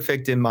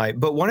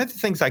 but one of the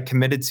things I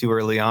committed to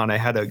early on, I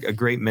had a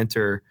great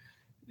mentor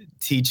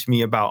teach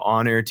me about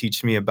honor,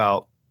 teach me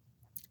about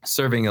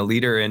serving a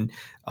leader. And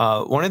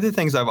one of the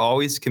things I've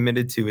always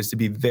committed to is to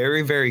be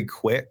very, very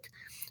quick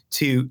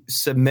to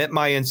submit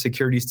my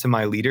insecurities to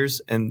my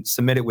leaders and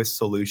submit it with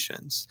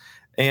solutions.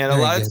 And a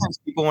lot of times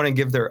people want to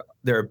give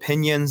their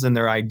opinions and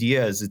their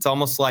ideas. It's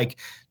almost like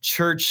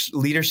church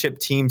leadership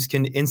teams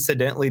can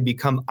incidentally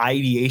become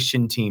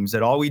ideation teams,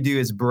 that all we do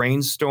is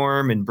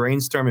brainstorm and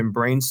brainstorm and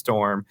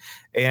brainstorm,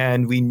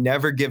 and we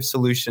never give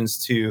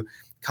solutions to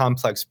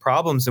complex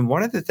problems. And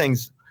one of the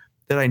things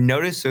that I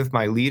noticed with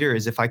my leader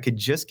is if I could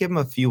just give them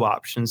a few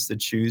options to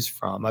choose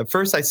from. At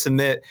first I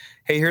submit,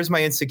 hey, here's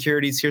my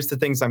insecurities. Here's the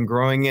things I'm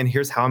growing in.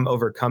 Here's how I'm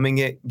overcoming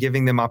it,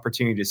 giving them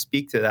opportunity to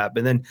speak to that.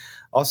 But then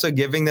also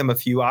giving them a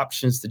few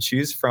options to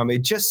choose from.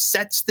 It just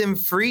sets them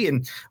free.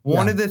 And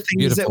one of the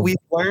things that we've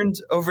learned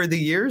over the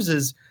years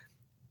is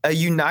a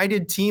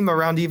united team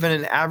around even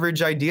an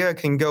average idea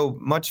can go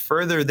much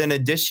further than a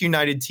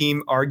disunited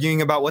team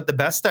arguing about what the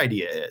best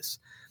idea is.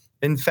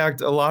 In fact,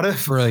 a lot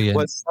of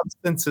what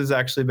Substance has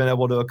actually been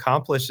able to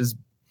accomplish is,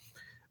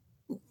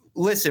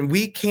 listen,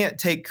 we can't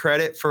take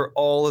credit for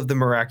all of the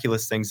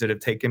miraculous things that have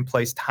taken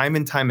place time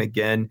and time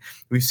again.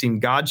 We've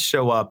seen God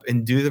show up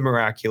and do the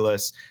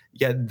miraculous.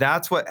 Yet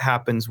that's what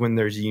happens when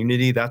there's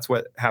unity. That's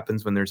what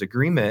happens when there's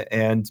agreement.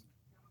 And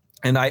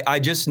I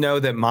just know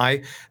that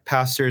my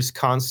pastors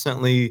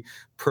constantly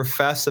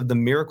profess of the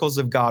miracles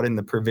of God and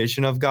the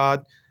provision of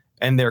God.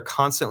 And they're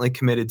constantly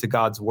committed to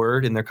God's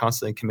word, and they're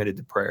constantly committed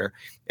to prayer.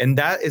 And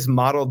that is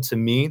modeled to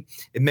me.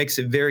 It makes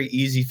it very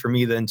easy for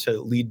me then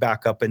to lead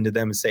back up into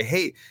them and say,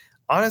 hey,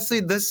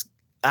 honestly,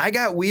 I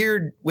got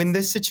weird when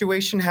this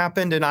situation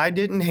happened and I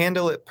didn't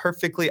handle it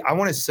perfectly. I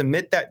want to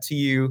submit that to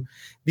you,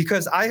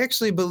 because I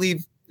actually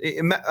believe,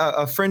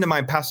 a friend of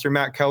mine, Pastor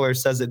Matt Keller,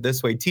 says it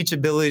this way: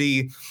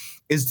 teachability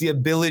is the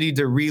ability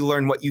to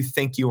relearn what you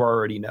think you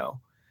already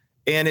know.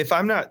 And if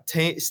I'm not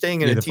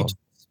staying in a teaching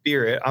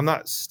spirit, I'm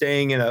not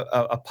staying in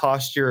a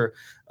posture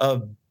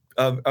of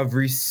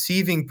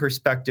receiving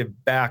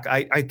perspective back,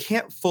 I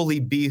can't fully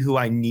be who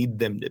I need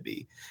them to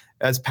be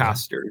as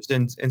pastors.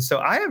 And so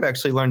I have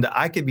actually learned that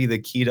I could be the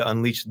key to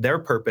unleash their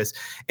purpose.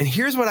 And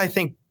here's what I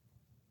think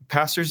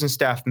pastors and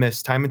staff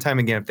miss time and time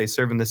again if they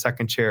serve in the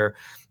second chair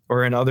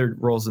or in other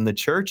roles in the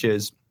church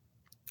is,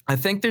 I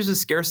think there's a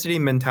scarcity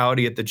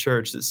mentality at the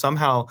church that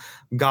somehow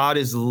God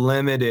is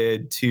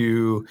limited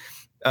to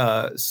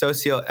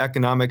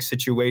socioeconomic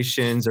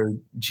situations or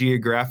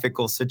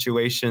geographical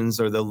situations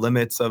or the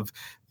limits of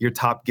your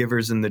top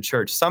givers in the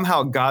church.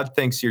 Somehow God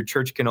thinks your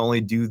church can only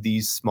do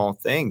these small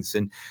things.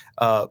 And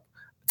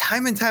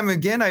time and time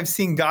again, I've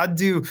seen God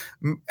do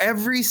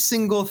every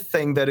single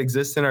thing that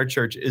exists in our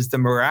church is the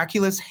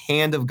miraculous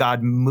hand of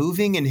God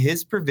moving in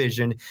his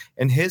provision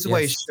and his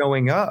way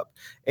showing up.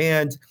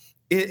 And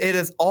it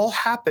has all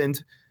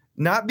happened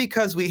not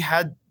because we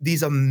had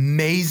these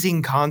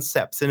amazing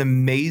concepts and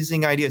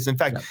amazing ideas. In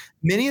fact,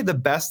 many of the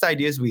best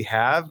ideas we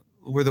have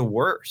were the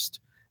worst.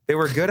 They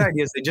were good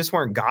ideas. They just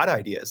weren't God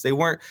ideas. They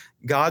weren't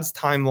God's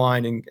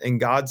timeline and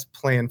God's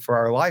plan for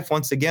our life.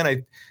 Once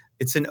again,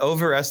 it's an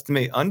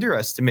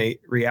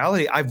underestimate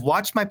reality. I've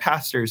watched my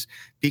pastors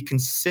be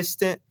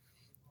consistent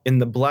in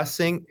the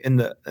blessing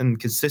and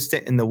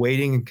consistent in the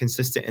waiting and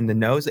consistent in the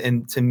no's.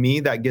 And to me,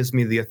 that gives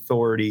me the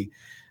authority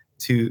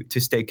to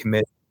stay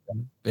committed.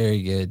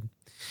 Very good.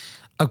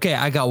 Okay,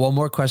 I got one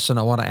more question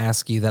I want to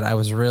ask you that I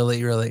was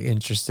really, really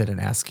interested in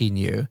asking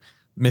you,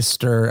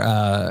 Mr.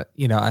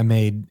 I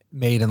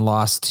made and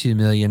lost $2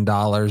 million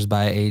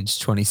by age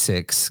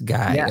 26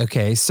 guy. Yeah.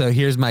 Okay, so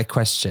here's my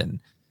question.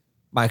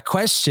 My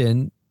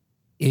question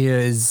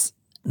is,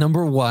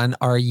 number one,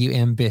 are you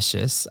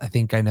ambitious? I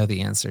think I know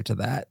the answer to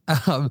that.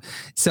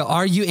 So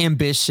are you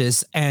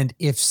ambitious? And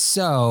if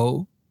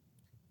so,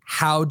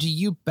 how do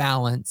you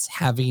balance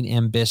having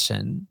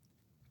ambition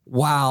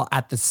while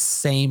at the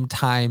same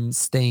time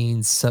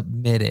staying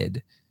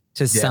submitted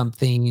to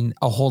something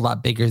a whole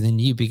lot bigger than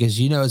you? Because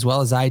you know as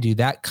well as I do,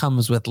 that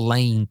comes with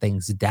laying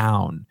things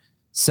down.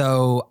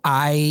 So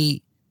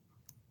why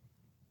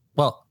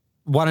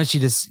don't you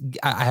just,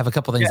 I have a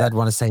couple things I'd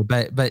want to say,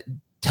 but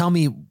tell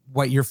me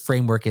what your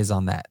framework is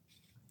on that.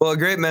 Well, a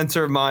great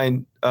mentor of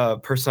mine,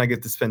 person I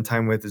get to spend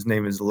time with, his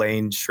name is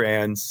Lane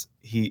Schranz.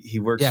 He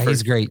works for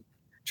he's great.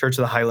 Church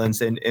of the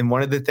Highlands. And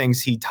one of the things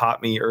he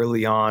taught me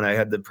early on, I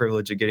had the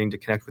privilege of getting to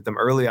connect with him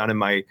early on in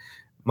my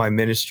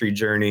ministry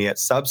journey at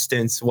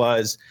Substance,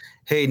 was,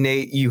 hey,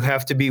 Nate, you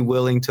have to be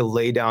willing to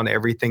lay down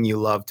everything you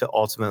love to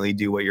ultimately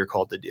do what you're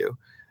called to do.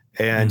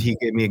 And he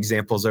gave me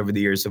examples over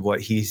the years of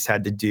what he's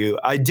had to do.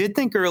 I did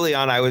think early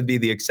on I would be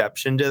the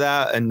exception to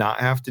that and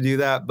not have to do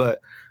that. But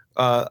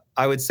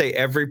I would say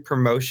every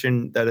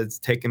promotion that has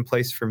taken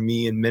place for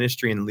me in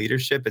ministry and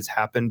leadership has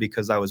happened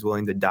because I was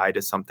willing to die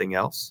to something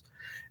else.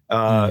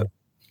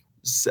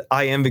 So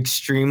I am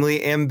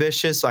extremely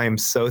ambitious. I am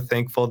so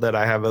thankful that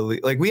I have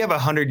we have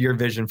 100-year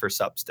vision for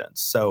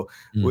Substance. So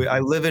I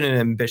live in an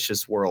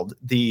ambitious world.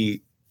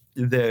 The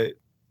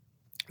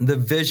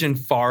vision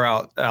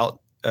far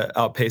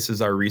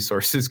outpaces our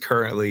resources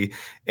currently.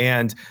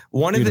 And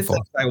one of the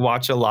things I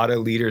watch a lot of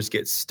leaders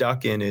get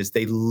stuck in is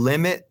they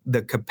limit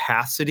the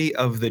capacity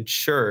of the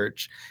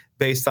church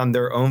based on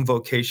their own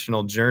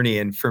vocational journey.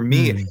 And for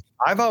me,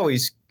 I've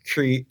always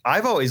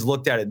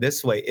looked at it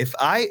this way.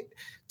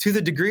 To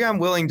the degree I'm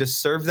willing to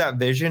serve that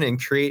vision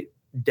and create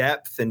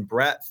depth and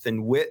breadth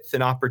and width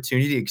and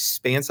opportunity,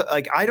 expanse,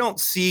 I don't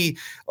see,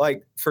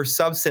 for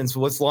Substance,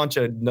 let's launch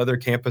another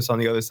campus on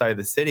the other side of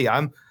the city.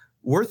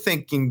 We're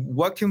thinking,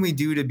 what can we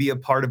do to be a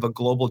part of a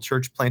global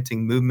church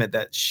planting movement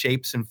that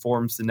shapes and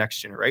forms the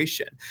next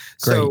generation?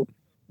 Great. So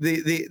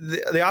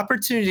the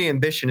opportunity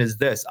ambition is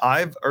this.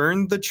 I've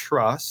earned the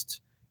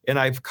trust, and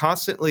I've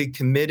constantly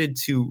committed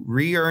to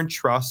re-earn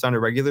trust on a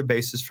regular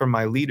basis from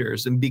my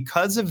leaders. And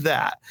because of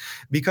that,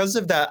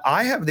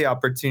 I have the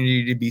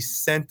opportunity to be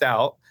sent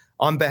out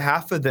on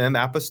behalf of them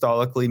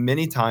apostolically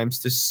many times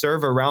to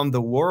serve around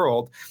the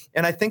world.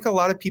 And I think a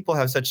lot of people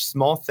have such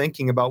small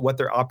thinking about what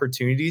their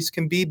opportunities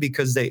can be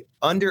because they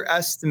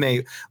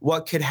underestimate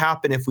what could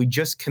happen if we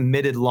just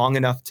committed long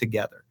enough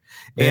together.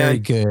 Very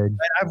good. And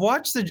I've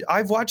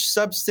watched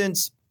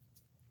Substance.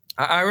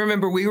 I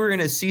remember we were in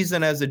a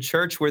season as a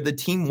church where the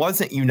team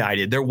wasn't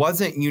united. There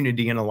wasn't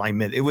unity and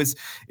alignment. It was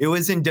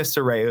in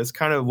disarray. It was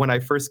kind of when I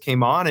first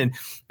came on,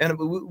 and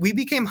we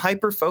became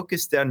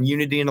hyper-focused on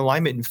unity and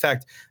alignment. In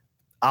fact,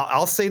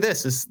 I'll say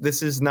this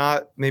is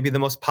not maybe the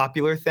most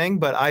popular thing,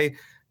 but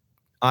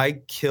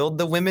I killed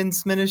the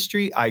women's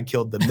ministry. I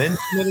killed the men's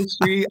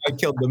ministry. I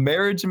killed the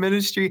marriage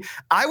ministry.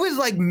 I was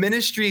like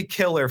ministry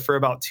killer for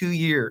about 2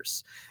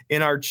 years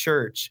in our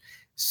church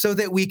so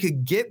that we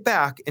could get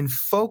back and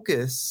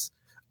focus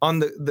on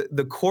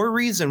the core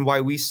reason why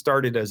we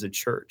started as a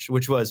church,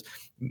 which was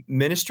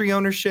ministry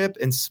ownership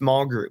and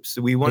small groups.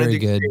 So we wanted to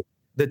create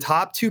the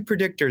top 2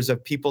 predictors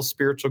of people's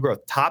spiritual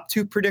growth, top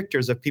 2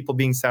 predictors of people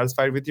being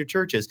satisfied with your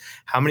churches.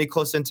 How many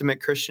close,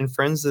 intimate Christian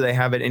friends do they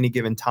have at any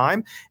given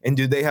time? And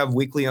do they have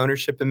weekly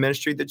ownership in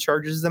ministry that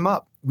charges them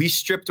up? We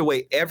stripped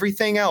away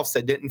everything else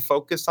that didn't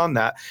focus on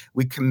that.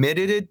 We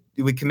committed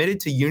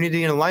to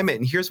unity and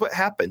alignment. And here's what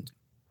happened.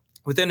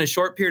 Within a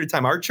short period of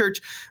time, our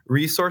church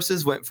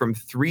resources went from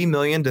 $3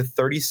 million to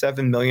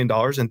 $37 million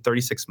in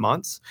 36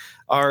 months.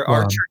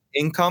 Our church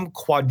income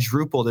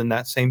quadrupled in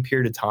that same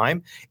period of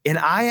time. And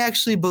I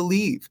actually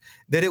believe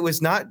that it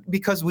was not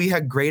because we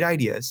had great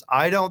ideas.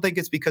 I don't think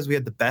it's because we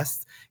had the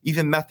best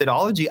even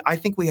methodology. I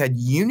think we had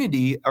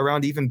unity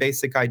around even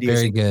basic ideas.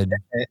 Very good.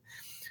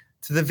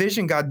 To the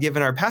vision God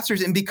given our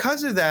pastors. And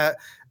because of that,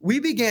 we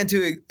began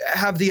to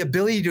have the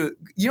ability to,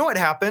 you know what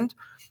happened?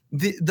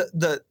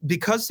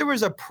 Because there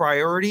was a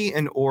priority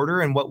and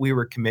order in what we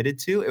were committed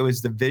to, it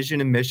was the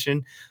vision and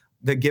mission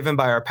that given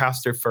by our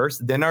pastor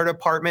first, then our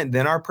department,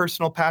 then our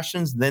personal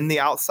passions, then the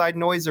outside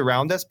noise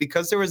around us.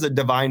 Because there was a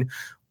divine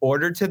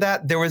order to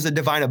that, there was a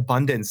divine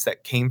abundance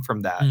that came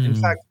from that. In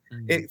fact,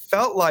 it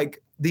felt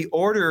like the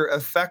order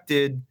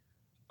affected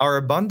our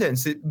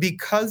abundance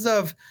because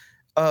of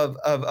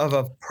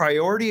a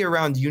priority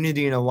around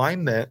unity and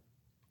alignment.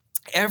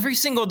 Every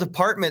single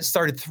department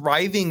started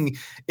thriving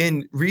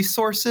in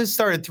resources,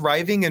 started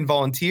thriving in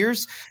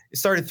volunteers,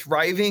 started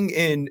thriving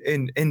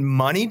in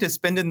money to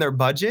spend in their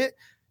budget,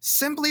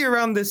 simply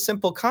around this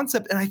simple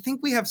concept. And I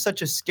think we have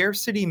such a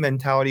scarcity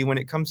mentality when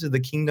it comes to the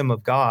kingdom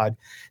of God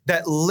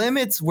that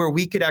limits where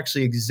we could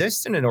actually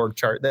exist in an org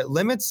chart, that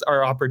limits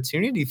our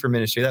opportunity for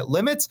ministry, that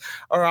limits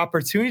our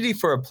opportunity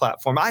for a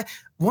platform.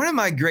 One of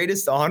my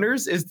greatest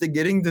honors is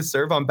getting to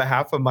serve on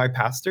behalf of my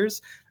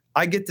pastors.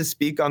 I get to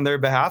speak on their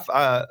behalf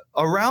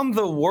around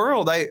the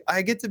world.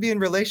 I get to be in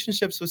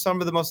relationships with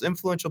some of the most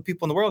influential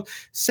people in the world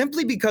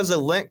simply because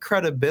of lent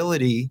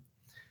credibility,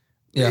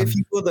 if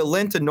you will, the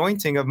lent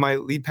anointing of my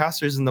lead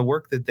pastors and the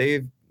work that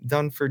they've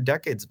done for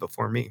decades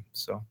before me.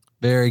 So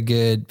very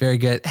good. Very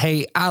good.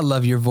 Hey, I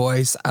love your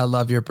voice. I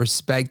love your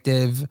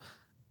perspective.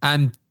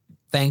 I'm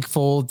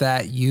thankful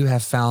that you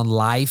have found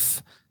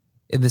life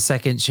in the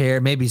second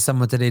chair. Maybe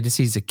someone today just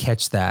needs to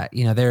catch that.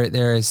 You know,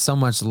 there is so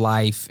much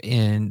life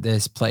in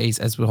this place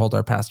as we hold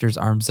our pastor's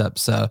arms up.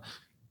 So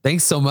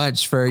thanks so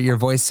much for your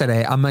voice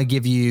today. I'm going to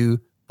give you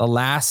the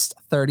last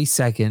 30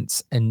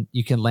 seconds and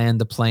you can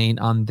land the plane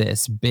on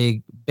this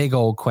big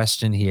old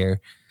question here.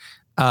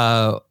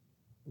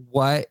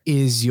 What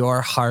is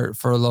your heart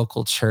for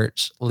local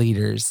church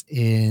leaders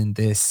in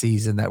this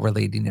season that we're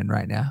leading in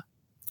right now?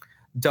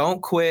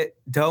 Don't quit,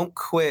 don't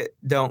quit,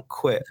 don't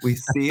quit. We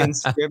see in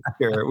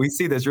scripture, we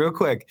see this real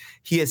quick.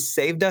 He has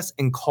saved us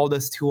and called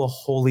us to a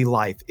holy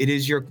life. It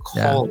is your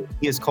call. Yeah.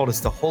 He has called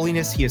us to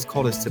holiness. He has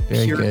called us to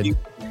purity.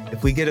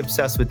 If we get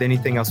obsessed with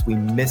anything else, we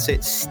miss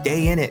it.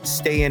 Stay in it,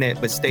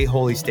 but stay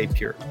holy, stay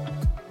pure.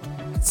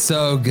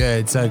 So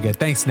good, so good.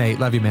 Thanks, Nate.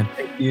 Love you, man.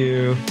 Thank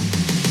you.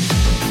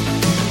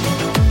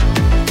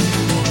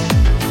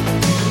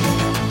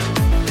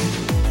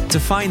 To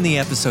find the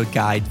episode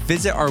guide,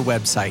 visit our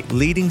website,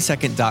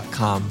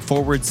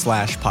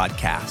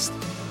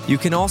 leadingsecond.com/podcast. You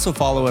can also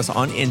follow us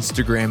on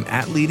Instagram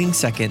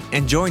 @LeadingSecond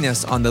and join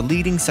us on the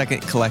Leading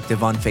Second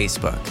Collective on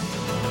Facebook.